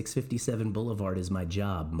day. 657 Boulevard is my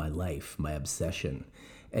job, my life, my obsession.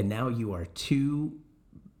 And now you are too,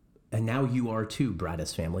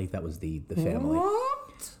 Braddis family. That was the family.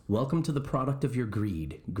 What? Welcome to the product of your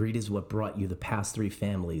greed. Greed is what brought you the past 3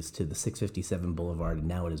 families to the 657 Boulevard, and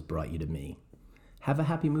now it has brought you to me. Have a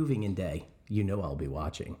happy moving in day. You know I'll be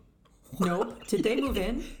watching. Nope. Did they move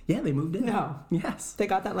in? Yeah, they moved in. No. Yes. They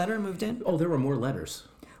got that letter and moved in? Oh, there were more letters.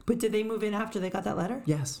 But did they move in after they got that letter?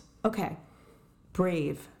 Yes. Okay.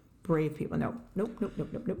 Brave people. Nope.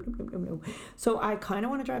 So I kind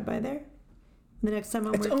of want to drive by there the next time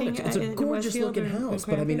I'm working. It's a gorgeous looking house,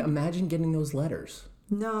 but I mean, imagine getting those letters.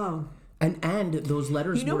 No. And those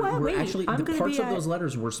letters were actually, the parts of those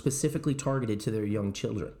letters were specifically targeted to their young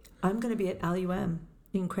children. I'm going to be at LUM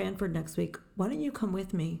in Cranford next week. Why don't you come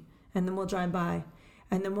with me? And then we'll drive by.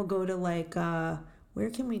 And then we'll go to like, where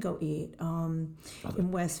can we go eat? In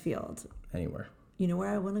Westfield. Anywhere. You know where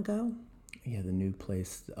I want to go? Yeah, the new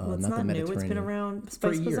place. Well, it's not new. It's been around.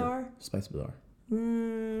 Spice Bazaar? Spice Bazaar.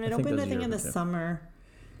 It opened, I think, in the summer.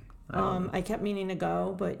 I kept meaning to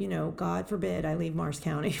go, but, God forbid I leave Mars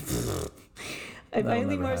County. I That'll leave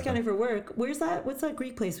never Morris happen. County for work. Where's that? What's that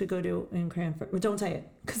Greek place we go to in Cranford? Well, don't say it,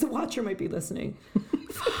 because the watcher might be listening.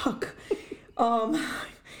 Fuck.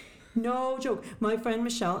 No joke. My friend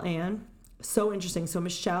Michelle Ann, so interesting. So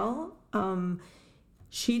Michelle,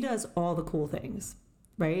 she does all the cool things,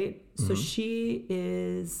 right? So she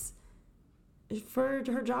is, for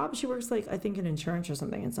her job, she works like, I think, in insurance or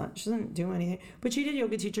something. It's not, she doesn't do anything, but she did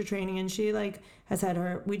yoga teacher training, and she like has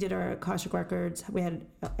had we did our Akashic records. We had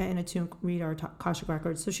Anna Toon read our Akashic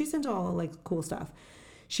records. So she's into all like cool stuff.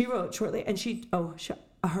 She wrote shortly, and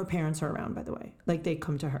her parents are around, by the way. Like, they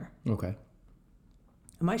come to her. Okay.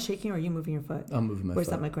 Am I shaking, or are you moving your foot? I'm moving my Or is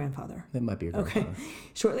foot. that my grandfather? That might be your Okay. grandfather.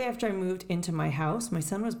 Shortly after I moved into my house, my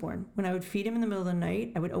son was born. When I would feed him in the middle of the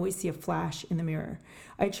night, I would always see a flash in the mirror.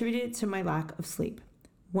 I attributed it to my lack of sleep.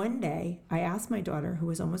 One day, I asked my daughter, who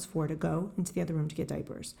was almost 4, to go into the other room to get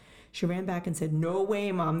diapers. She ran back and said, "No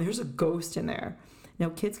way, Mom, there's a ghost in there." Now,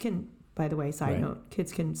 kids can, by the way, side Right. note,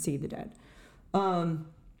 kids can see the dead.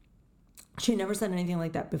 She never said anything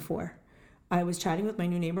like that before. I was chatting with my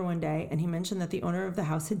new neighbor one day, and he mentioned that the owner of the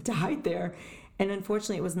house had died there, and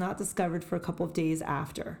unfortunately it was not discovered for a couple of days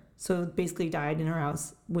after. So basically died in her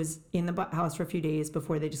house, was in the house for a few days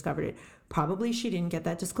before they discovered it. Probably she didn't get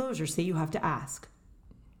that disclosure. See, you have to ask.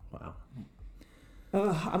 Wow. I'm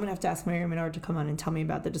going to have to ask Mary Menard to come on and tell me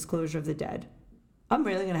about the disclosure of the dead. I'm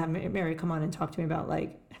really going to have Mary come on and talk to me about,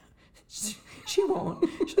 like, she won't.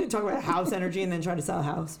 She'll talk about house energy and then try to sell a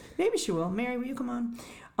house. Maybe she will. Mary, will you come on?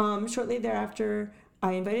 Shortly thereafter,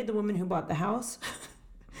 I invited the woman who bought the house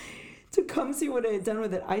to come see what I had done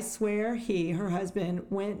with it. I swear her husband,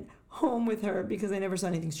 went home with her because I never saw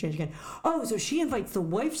anything strange again. Oh, so she invites the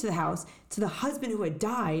wife to the house, to the husband who had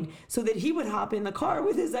died, so that he would hop in the car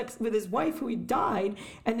with his wife who had died,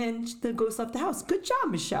 and then the ghost left the house. Good job,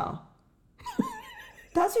 Michelle.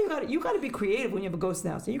 That's what you got to be creative when you have a ghost in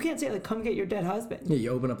the house. And you can't say, like, come get your dead husband. Yeah, you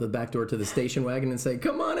open up the back door to the station wagon and say,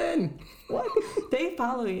 "Come on in." What? They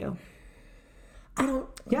follow you. I don't.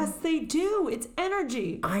 Yes, they do. It's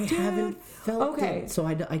energy. I Dude. haven't felt it, so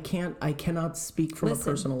I cannot speak from Listen,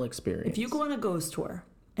 a personal experience. If you go on a ghost tour,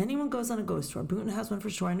 anyone goes on a ghost tour. Boonton has one for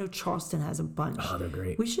sure. I know Charleston has a bunch. Oh, they're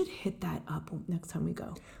great. We should hit that up next time we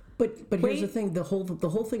go. But here's Wait. the thing: the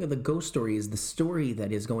whole thing of the ghost story is the story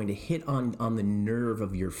that is going to hit on the nerve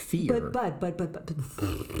of your fear. But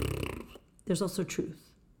there's also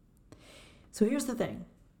truth. So here's the thing.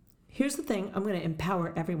 I'm going to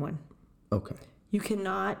empower everyone. Okay.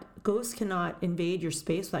 Ghosts cannot invade your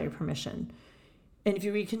space without your permission. And if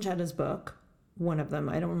you read Conchetta's book, one of them,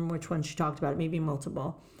 I don't remember which one she talked about, it maybe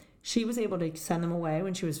multiple, she was able to send them away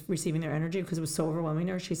when she was receiving their energy because it was so overwhelming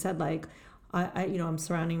to her. She said, like, I'm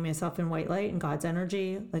surrounding myself in white light and God's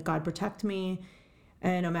energy, like, God protect me,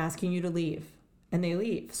 and I'm asking you to leave. And they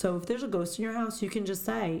leave. So if there's a ghost in your house, you can just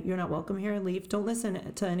say, "You're not welcome here, leave." Don't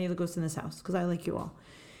listen to any of the ghosts in this house because I like you all.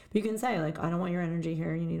 But you can say, like, "I don't want your energy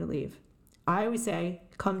here, you need to leave." I always say,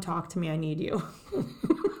 "Come talk to me, I need you."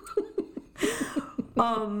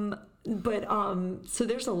 So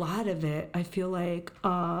there's a lot of it. I feel like,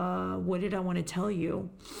 what did I want to tell you?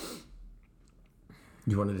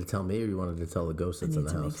 You wanted to tell me, or you wanted to tell the ghost that's in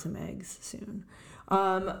the Make house? some eggs soon.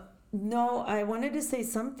 No, I wanted to say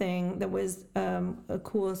something that was a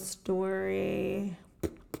cool story.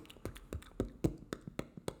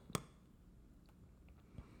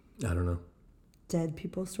 I don't know. Dead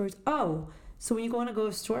people stories. Oh, so when you go on a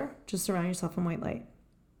ghost tour, just surround yourself in white light.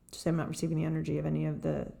 Just say, "I'm not receiving the energy of any of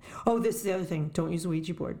the..." Oh, this is the other thing. Don't use a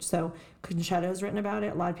Ouija board. So Conchetta has written about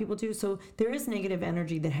it. A lot of people do. So there is negative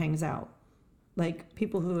energy that hangs out. Like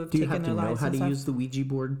people who have Do you taken have to their know lives how and to stuff. use the Ouija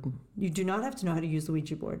board? You do not have to know how to use the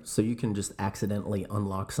Ouija board. So you can just accidentally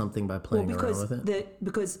unlock something by playing around with it?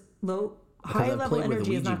 Because high I've level played with a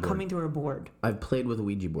energy is Ouija not board. coming through a board. I've played with a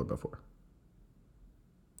Ouija board before.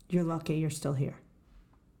 You're lucky you're still here.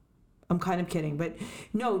 I'm kind of kidding, but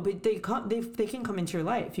no, but they can come into your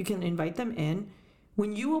life. You can invite them in.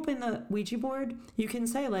 When you open the Ouija board, you can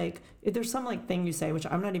say, like, if there's some like thing you say, which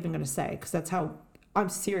I'm not even going to say because that's how I'm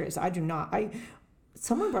serious. I do not.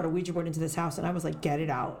 Someone brought a Ouija board into this house and I was like, "Get it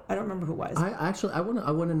out." I don't remember who it was. I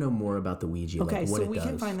want to know more about the Ouija. Okay, like what so it we does.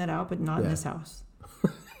 can find that out, but not in this house.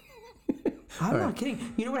 I'm not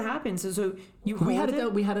kidding. You know what happens? So you hold We had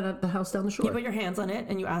it. We had it at the house down the shore. You put your hands on it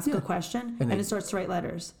and you ask a question, and then- it starts to write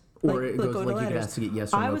letters. Or it goes go to like you could letters. ask to get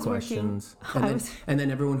yes or I no was questions, working- and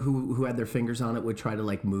then everyone who had their fingers on it would try to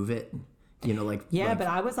like move it, like But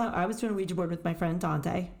I was doing a Ouija board with my friend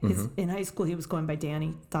Dante. In high school, he was going by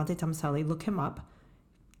Danny Dante Tomaselli. Look him up.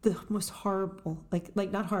 The most horrible, like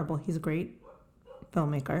not horrible. He's a great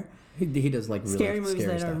filmmaker. he does like really Scary movies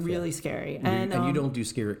that stuff, are yeah. really scary. And you don't do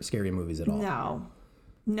scary movies at all. No.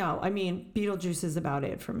 No, I mean, Beetlejuice is about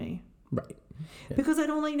it for me. Right. Yeah. Because I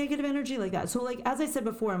don't like negative energy like that. So like as I said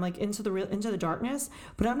before, I'm like into the darkness,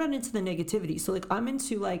 but I'm not into the negativity. So like I'm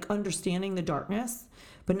into like understanding the darkness,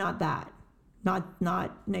 but not that.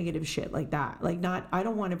 Not negative shit like that. Like not I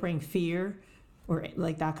don't want to bring fear or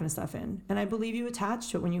like that kind of stuff in. And I believe you attach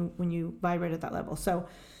to it when you vibrate at that level. So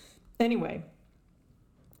anyway,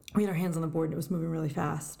 we had our hands on the board and it was moving really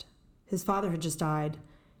fast. His father had just died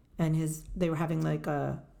and they were having like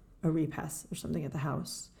a repast or something at the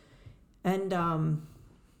house. And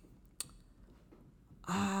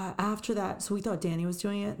after that, so we thought Danny was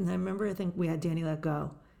doing it. And I remember, I think we had Danny let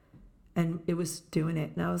go. And it was doing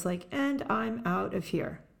it. And I was like, and I'm out of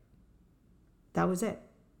here. That was it.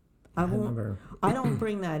 I don't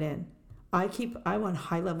bring that in. I want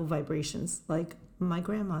high level vibrations like my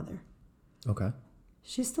grandmother. Okay.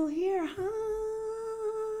 She's still here.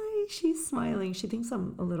 Hi. She's smiling. She thinks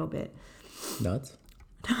I'm a little bit nuts.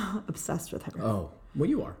 Obsessed with her. Oh, well,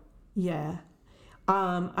 you are. Yeah.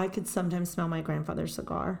 I could sometimes smell my grandfather's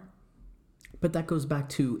cigar. But that goes back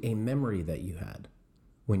to a memory that you had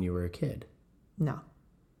when you were a kid. No.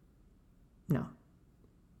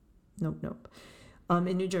 Nope.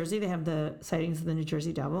 In New Jersey, they have the sightings of the New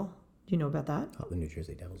Jersey Devil. Do you know about that? Oh, the New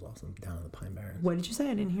Jersey Devil's awesome. Down in the Pine Barrens. What did you say?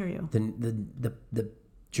 I didn't hear you. The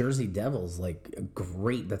Jersey Devil's like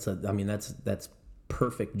great. That's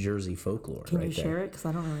perfect Jersey folklore. Can right you share it? Because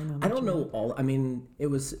I don't really know. I don't know all. I mean, it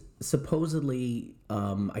was supposedly.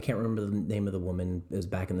 I can't remember the name of the woman. It was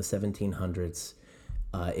back in the 1700s.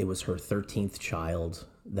 It was her 13th child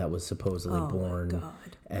that was supposedly born. My God.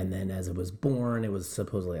 And then as it was born, it was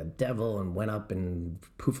supposedly a devil and went up and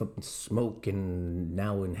poof up in smoke and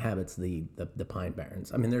now inhabits the Pine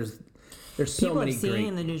Barrens. I mean, there's so many People have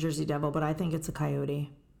seen the New Jersey Devil, but I think it's a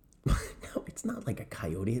coyote. No, it's not like a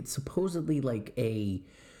coyote. It's supposedly like a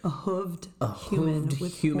hooved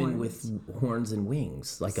human with horns and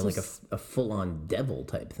wings, like a full-on devil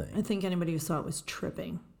type thing. I think anybody who saw it was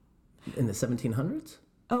tripping. In the 1700s?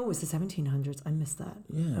 Oh, it was the 1700s. I missed that.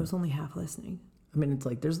 Yeah. I was only half listening. I mean, it's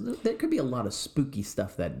like there could be a lot of spooky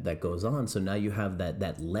stuff that goes on. So now you have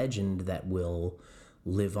that legend that will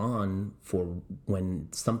live on for when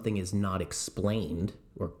something is not explained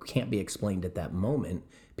or can't be explained at that moment.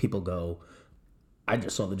 People go, I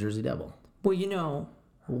just saw the Jersey Devil. Well, you know.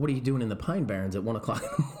 Well, what are you doing in the Pine Barrens at 1 o'clock in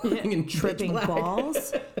the morning and tripping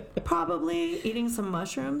balls? Probably eating some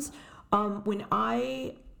mushrooms. When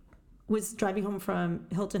I was driving home from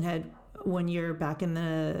Hilton Head one year back in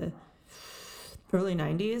the early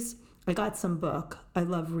 90s, I got some book. I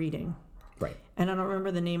love reading. Right. And I don't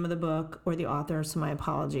remember the name of the book or the author, so my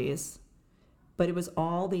apologies. But it was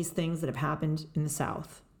all these things that have happened in the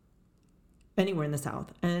South. Anywhere in the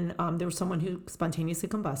South. And there was someone who spontaneously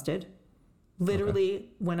combusted, literally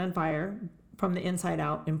went on fire from the inside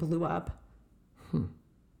out and blew up.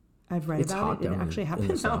 I've read about it. It actually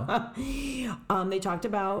happened. They talked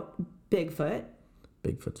about Bigfoot.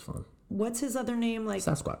 Bigfoot's fun. What's his other name? Like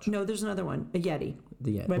Sasquatch. No, there's another one. A Yeti.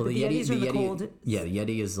 The Yeti. Right, well, the Yetis are the cold. Yeah, the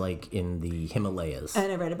Yeti is like in the Himalayas.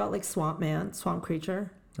 And I read about like Swamp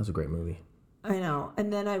Creature. That was a great movie. I know.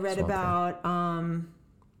 And then I read about I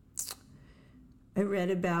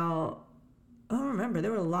don't remember.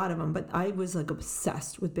 There were a lot of them, but I was like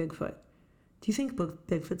obsessed with Bigfoot. Do you think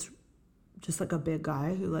Bigfoot's just like a big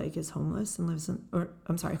guy who like is homeless and lives in, or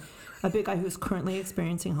I'm sorry, a big guy who's currently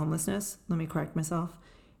experiencing homelessness? Let me correct myself.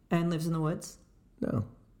 And lives in the woods? No,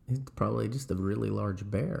 he's probably just a really large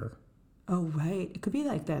bear. Oh, right. It could be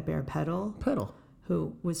like that bear Petal,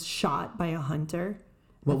 who was shot by a hunter.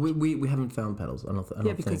 Well, we haven't found Petals. I don't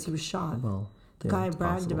think. Because he was shot. Well, the guy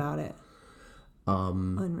bragged about it.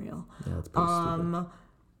 Unreal. Yeah, that's pretty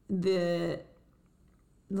stupid.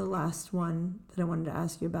 The last one that I wanted to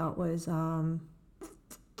ask you about was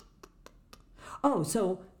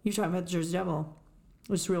so you're talking about the Jersey Devil.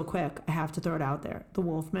 Just real quick, I have to throw it out there. The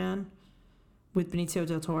Wolfman with Benicio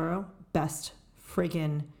del Toro, best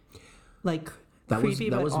friggin' creepy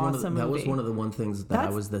but awesome movie. That was one of the things that I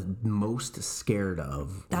was the most scared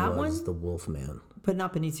of. The Wolfman. But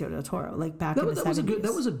not Benicio del Toro. Like back in the 70s.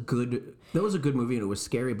 That was a good movie, and it was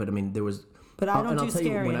scary. But I mean, there was. But I don't do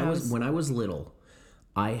scary. When I was little,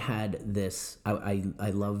 I had this. I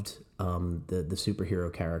loved the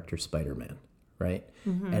superhero character Spider-Man. Right?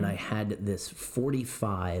 Mm-hmm. And I had this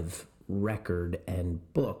 45 record and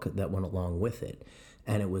book that went along with it.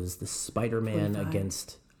 And it was the Spider-Man 45.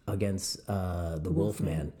 against the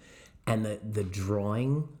Wolfman. And the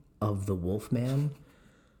drawing of the Wolfman,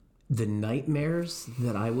 the nightmares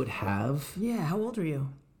that I would have. Yeah, how old were you?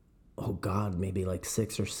 Oh, God, maybe like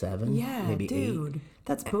 6 or 7. Yeah, maybe dude. 8.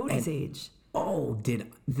 That's Bodhi's age. Oh,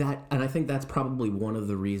 did that? And I think that's probably one of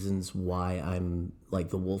the reasons why I'm like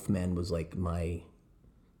the Wolfman was like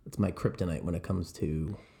it's my kryptonite when it comes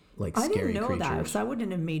to like I scary didn't know that, creatures. because I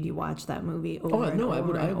wouldn't have made you watch that movie over Oh and no,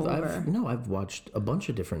 over and over. I've watched a bunch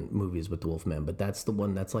of different movies with the Wolfman, but that's the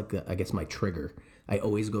one that's like I guess my trigger. I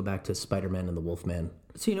always go back to Spider-Man and the Wolfman.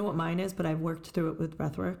 So you know what mine is, but I've worked through it with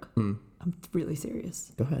breathwork. I'm really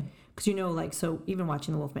serious. Go ahead. Because like, so even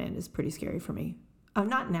watching the Wolfman is pretty scary for me. I'm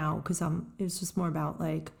not now, because it's just more about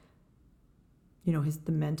like,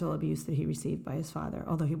 the mental abuse that he received by his father,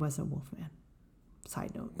 although he was a Wolfman.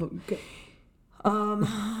 Side note. Okay.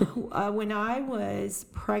 When I was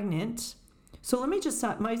pregnant, so let me just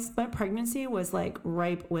stop. My pregnancy was like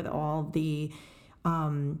ripe with all the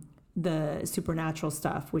supernatural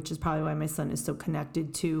stuff, which is probably why my son is so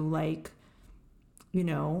connected to like,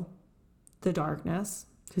 the darkness,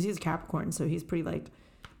 because he's a Capricorn, so he's pretty like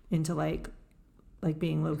into like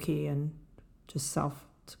being low key and just to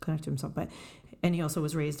connect to himself. And he also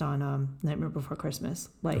was raised on Nightmare Before Christmas,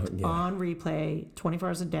 like on replay 24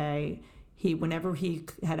 hours a day. Whenever he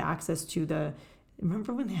had access to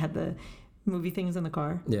remember when they had the movie things in the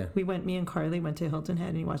car? Yeah. Me and Carly went to Hilton Head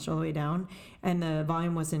and he watched all the way down, and the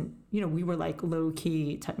volume wasn't, we were like low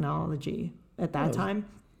key technology at that time.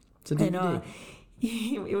 It's a DVD.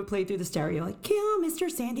 And it would play through the stereo like, kill Mr.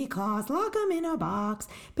 Sandy Claus, lock him in a box,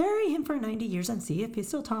 bury him for 90 years and see if he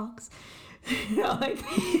still talks. Like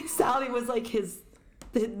Sally was like his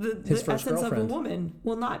essence of a woman.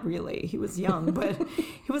 Well, not really. He was young, but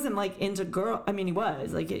he wasn't like into girl. I mean, he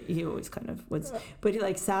was like he always kind of was.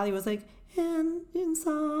 But Sally was like, and in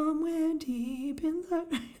somewhere deep inside,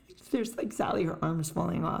 there's like Sally, her arms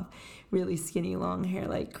falling off, really skinny, long hair,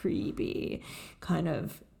 like creepy kind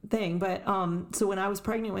of thing. But so when I was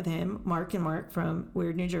pregnant with him, Mark from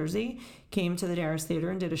Weird New Jersey came to the Darris Theater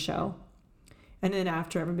and did a show. And then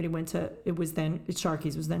after everybody went to,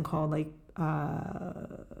 Sharky's was then called like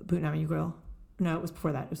Boonton Avenue Grill. No, it was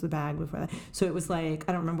before that. It was the Bag before that. So it was like,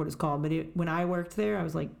 I don't remember what it's called, but when I worked there, I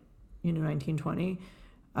was like, 1920.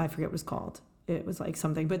 I forget what it was called. It was like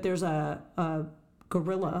something. But there's a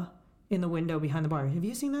gorilla in the window behind the bar. Have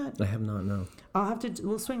you seen that? I have not, no.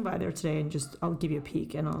 We'll swing by there today and I'll give you a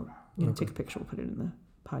peek, and I'll take a picture. We'll put it in the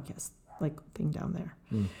podcast like thing down there.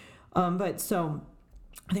 But so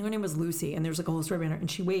I think her name was Lucy, and there's like a whole story behind her,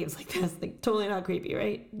 and she waves like this, like totally not creepy,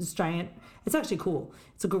 right? This giant, it's actually cool.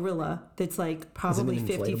 It's a gorilla that's like probably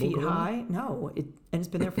 50 feet high. No, and it's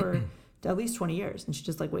been there for at least 20 years, and she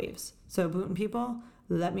just like waves. So Boonton people,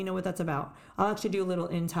 let me know what that's about. I'll actually do a little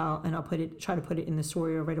intel, and I'll try to put it in the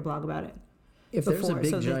story or write a blog about it. If there's a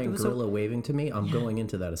big giant gorilla waving to me, I'm going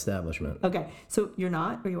into that establishment. Okay, so you're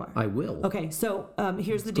not, or you are? I will. Okay, so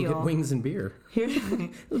here's the deal. Get wings and beer. Here's a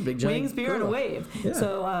big giant wings, beer, gorilla. and a wave. Yeah.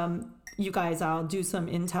 So you guys, I'll do some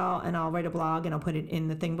intel, and I'll write a blog, and I'll put it in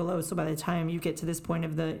the thing below. So by the time you get to this point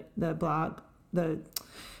of the blog, the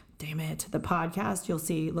podcast,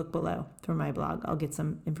 you'll look below for my blog. I'll get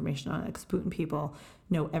some information on it, because Boonton people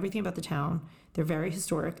know everything about the town. They're very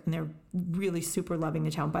historic, and they're really super loving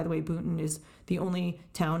the town. By the way, Boonton is the only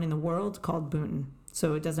town in the world called Boonton.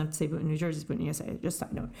 So it doesn't have to say Boonton, New Jersey, it's Boonton, USA, just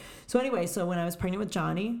side note. So anyway, when I was pregnant with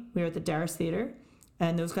Johnny, we were at the Darris Theater,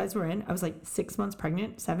 and those guys were in. I was like 7 months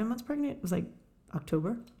pregnant. It was like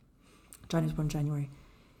October. Johnny was born in January.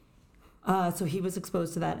 So he was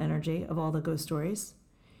exposed to that energy of all the ghost stories.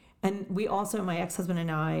 And we also, my ex-husband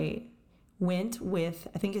and I went with,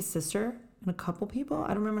 I think his sister and a couple people. I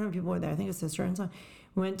don't remember how many people were there. I think his sister and son.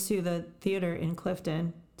 We went to the theater in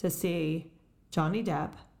Clifton to see Johnny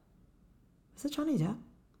Depp. Was it Johnny Depp?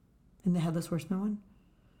 In the Headless Horseman one?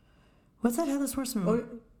 What's that Headless Horseman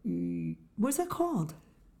one? What's that called?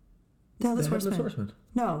 The Headless Horseman.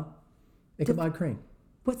 No. Ichabod Crane.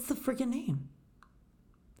 What's the friggin' name?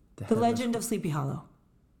 The Legend of Sleepy Hollow.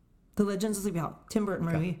 The Legends of Sleepy Hollow. Tim Burton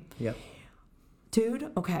movie. Yep.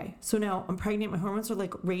 Dude, okay. So now I'm pregnant. My hormones are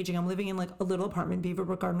like raging. I'm living in like a little apartment,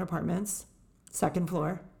 Beaverbrook Garden Apartments, 2nd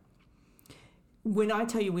floor. When I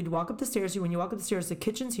tell you, we'd walk up the stairs. When you walk up the stairs, the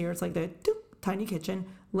kitchen's here. It's like the tiny kitchen.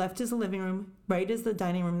 Left is the living room. Right is the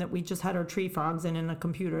dining room that we just had our tree frogs in and a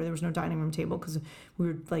computer. There was no dining room table because we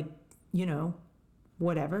were like,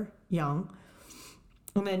 whatever, young.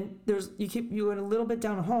 And then you went a little bit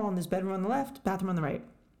down the hall, and there's bedroom on the left, bathroom on the right.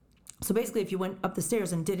 So basically, if you went up the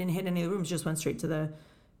stairs and didn't hit any of the rooms, just went straight to the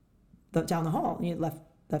down the hall. And you left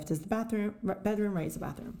is the bedroom, right is the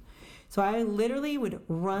bathroom. So I literally would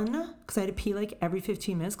run, because I had to pee like every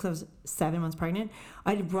 15 minutes because I was 7 months pregnant.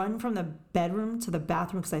 I'd run from the bedroom to the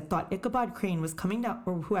bathroom because I thought Ichabod Crane was coming down,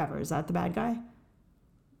 or whoever. Is that the bad guy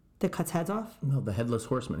that cuts heads off? No, the Headless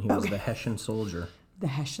Horseman. He was the Hessian soldier. the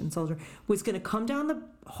Hessian soldier, was going to come down the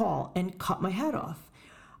hall and cut my head off.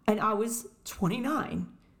 And I was 29.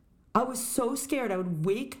 I was so scared. I would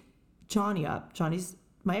wake Johnny up.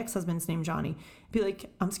 My ex-husband's named Johnny. Be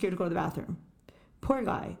like, I'm scared to go to the bathroom. Poor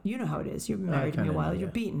guy. You know how it is. You've been married to me a while. You're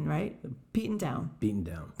beaten, right? Beaten down. Beaten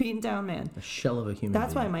down, man. A shell of a human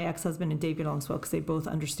That's being. why my ex-husband and Dave get along so well, because they both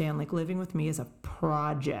understand, like, living with me is a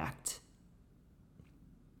project.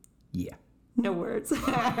 Yeah. No words.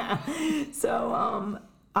 So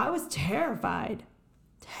I was terrified.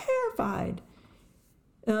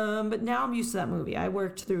 But now I'm used to that movie. I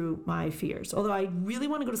worked through my fears. Although I really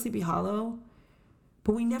want to go to Sleepy Hollow,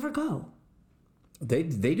 but we never go. They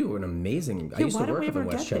do an amazing. I Yeah, used why to don't work we up in ever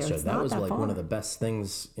get Westchester. there? It's That not was that like one far. of the best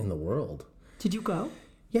things in the world. Did you go?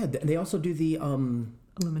 Yeah, they also do the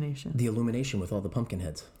Illumination. illumination with all the pumpkin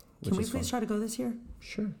heads. Can we please try to go this year?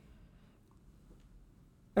 Sure.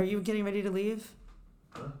 Are you getting ready to leave?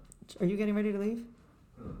 Are you getting ready to leave?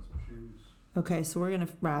 Okay, so we're gonna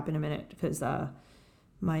wrap in a minute because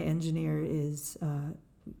my engineer is,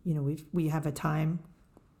 we have a time.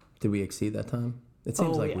 Did we exceed that time? It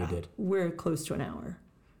seems like we did. We're close to an hour.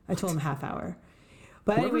 I told him half hour.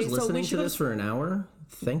 But Whoever's anyway, so we listening should to go this for an hour,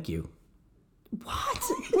 thank you. What?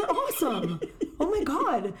 We're awesome. Oh my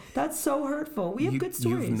God. That's so hurtful. We have good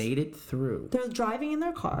stories. You've made it through. They're driving in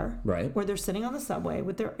their car. Right. Or they're sitting on the subway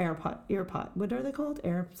with their earpod. What are they called?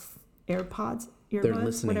 AirPods? Earbuds? They're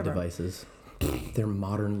listening Whatever. devices. They're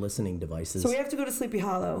modern listening devices. So we have to go to Sleepy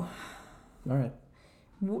Hollow. All right.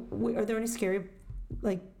 Are there any scary,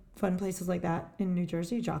 like, fun places like that in New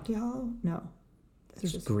Jersey? Jockey Hollow? No.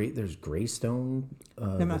 There's Greystone.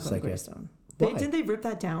 I'm not going to Greystone. Why? Didn't they rip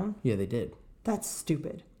that down? Yeah, they did. That's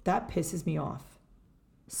stupid. That pisses me off.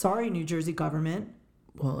 Sorry, New Jersey government.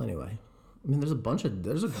 Well, anyway. I mean, there's a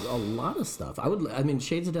lot of stuff.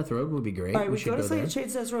 Shades of Death Road would be great. All right, we we should go to there.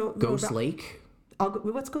 Shades of Death Road. Ghost Lake.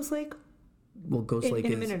 What's Ghost Lake? Well, Ghost Lake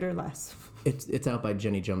in is a minute or less. It's out by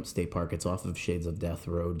Jenny Jump State Park. It's off of Shades of Death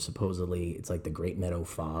Road. Supposedly, it's like the Great Meadow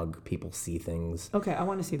Fog. People see things. Okay, I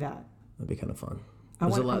want to see that. That'd be kind of fun.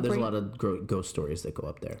 There's a lot of ghost stories that go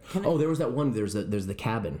up there. There was that one. There's the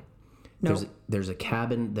cabin. No. There's a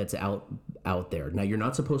cabin that's out there. Now you're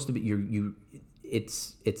not supposed to be.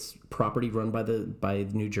 It's property run by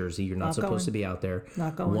New Jersey. You're not supposed to be out there.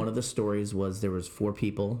 Not going. One of the stories was there was 4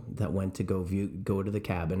 people that went to go to the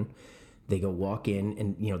cabin. They go walk in,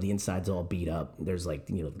 and the inside's all beat up. There's like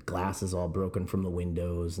the glass is all broken from the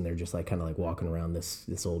windows, and they're just like kind of like walking around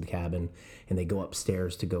this old cabin. And they go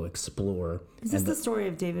upstairs to go explore. Is this the story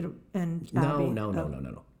of David and Abby?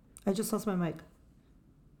 No. I just lost my mic.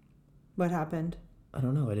 What happened? I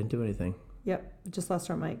don't know. I didn't do anything. Yep, we just lost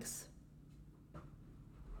our mics.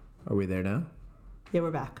 Are we there now? Yeah,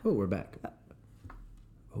 we're back. Oh, we're back.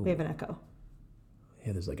 We have an echo.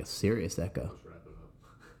 Yeah, there's like a serious echo.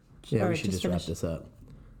 Yeah, we should just wrap this up.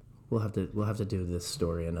 We'll have to do this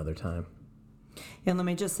story another time. And let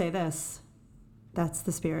me just say this. That's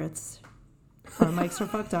the spirits. Our mics are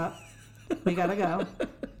fucked up. We gotta go.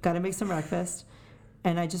 Gotta make some breakfast.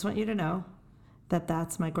 And I just want you to know that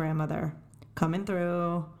that's my grandmother coming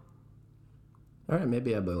through. All right,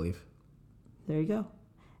 maybe I believe. There you go.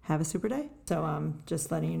 Have a super day. So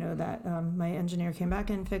just letting you know that my engineer came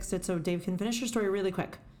back and fixed it so Dave can finish your story really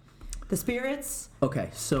quick. The spirits. Okay,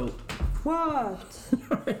 so What?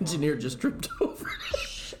 our engineer just tripped over.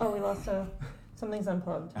 Oh, we lost something's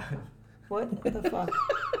unplugged. What the fuck?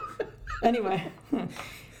 Anyway.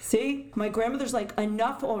 See? My grandmother's like,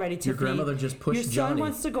 enough already, Tiffany. Your grandmother just pushed Your son Johnny.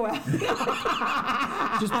 wants to go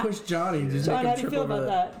out. Just push Johnny. Just John, make how him do you trip feel over about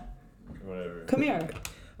that? Whatever. Come here.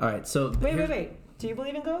 All right, so Wait. Do you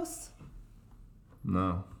believe in ghosts?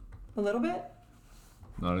 No, A little bit?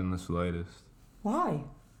 not in the slightest. Why?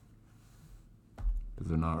 Because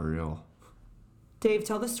they're not real. Dave,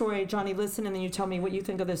 tell the story. Johnny, listen, and then you tell me what you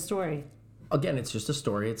think of this story. Again, it's just a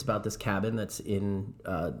story. It's about this cabin that's in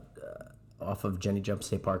off of Jenny Jump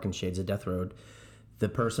State Park and Shades of Death Road. The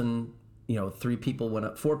person, 4 people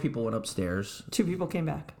went upstairs. 2 people came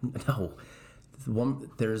back. No.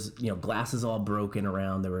 There's glasses all broken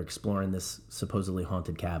around. They were exploring this supposedly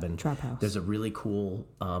haunted cabin. Trap house. There's a really cool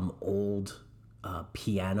old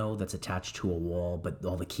piano that's attached to a wall, but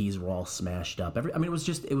all the keys were all smashed up.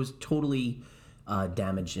 It was totally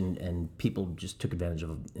damaged, and people just took advantage of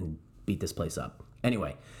it and beat this place up.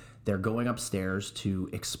 Anyway, they're going upstairs to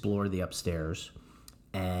explore the upstairs,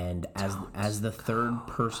 and as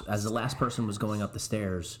the last person was going up the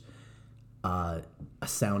stairs, a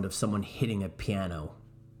sound of someone hitting a piano,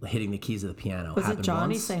 hitting the keys of the piano. Was it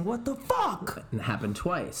Johnny once, saying, what the fuck? and it happened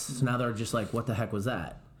twice. So now they're just like, what the heck was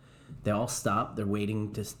that? They all stop. They're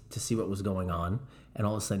waiting to see what was going on. And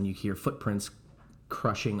all of a sudden you hear footprints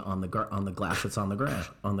crushing on the glass that's on the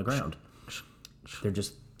ground. They're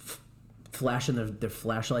just flashing their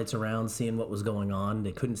flashlights around, seeing what was going on.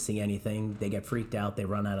 They couldn't see anything. They get freaked out. They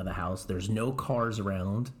run out of the house. There's no cars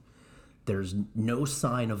around. There's no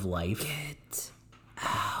sign of life. Get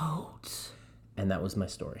out. And that was my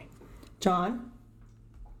story. John,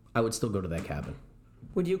 I would still go to that cabin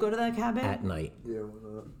would you go to that cabin? at night. Yeah,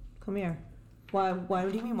 why not? Come here. Why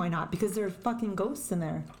do you mean why not? Because there are fucking ghosts in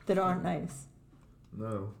there that aren't nice.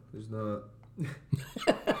 No, there's not.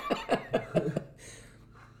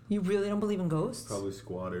 You really don't believe in ghosts? Probably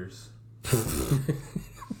squatters.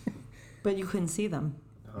 But you couldn't see them.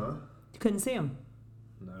 Huh? You couldn't see them.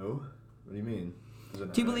 No. What do you mean? Do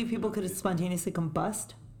you believe people could spontaneously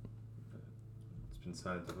combust? It's been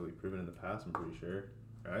scientifically proven in the past, I'm pretty sure.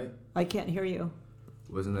 Right? I can't hear you.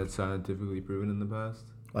 Wasn't that scientifically proven in the past?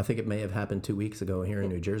 I think it may have happened 2 weeks ago here in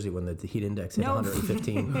New Jersey when the heat index hit No.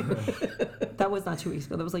 115. That was not 2 weeks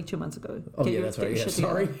ago. That was like 2 months ago. Oh, Get yeah, your- that's get right. your Yeah, shit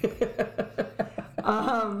sorry. together.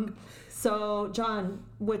 So, John,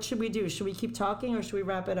 what should we do? Should we keep talking or should we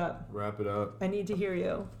wrap it up? Wrap it up. I need to hear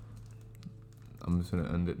you. I'm just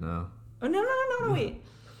gonna end it now. Oh, no, wait.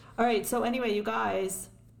 All right, so anyway, you guys,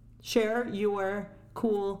 share your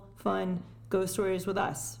cool, fun ghost stories with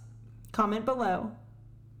us. Comment below.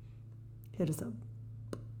 Hit us up.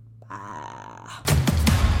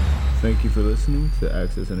 Thank you for listening. To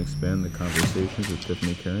access and expand the conversations with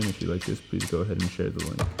Tiffany Curran, if you like this, please go ahead and share the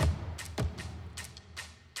link.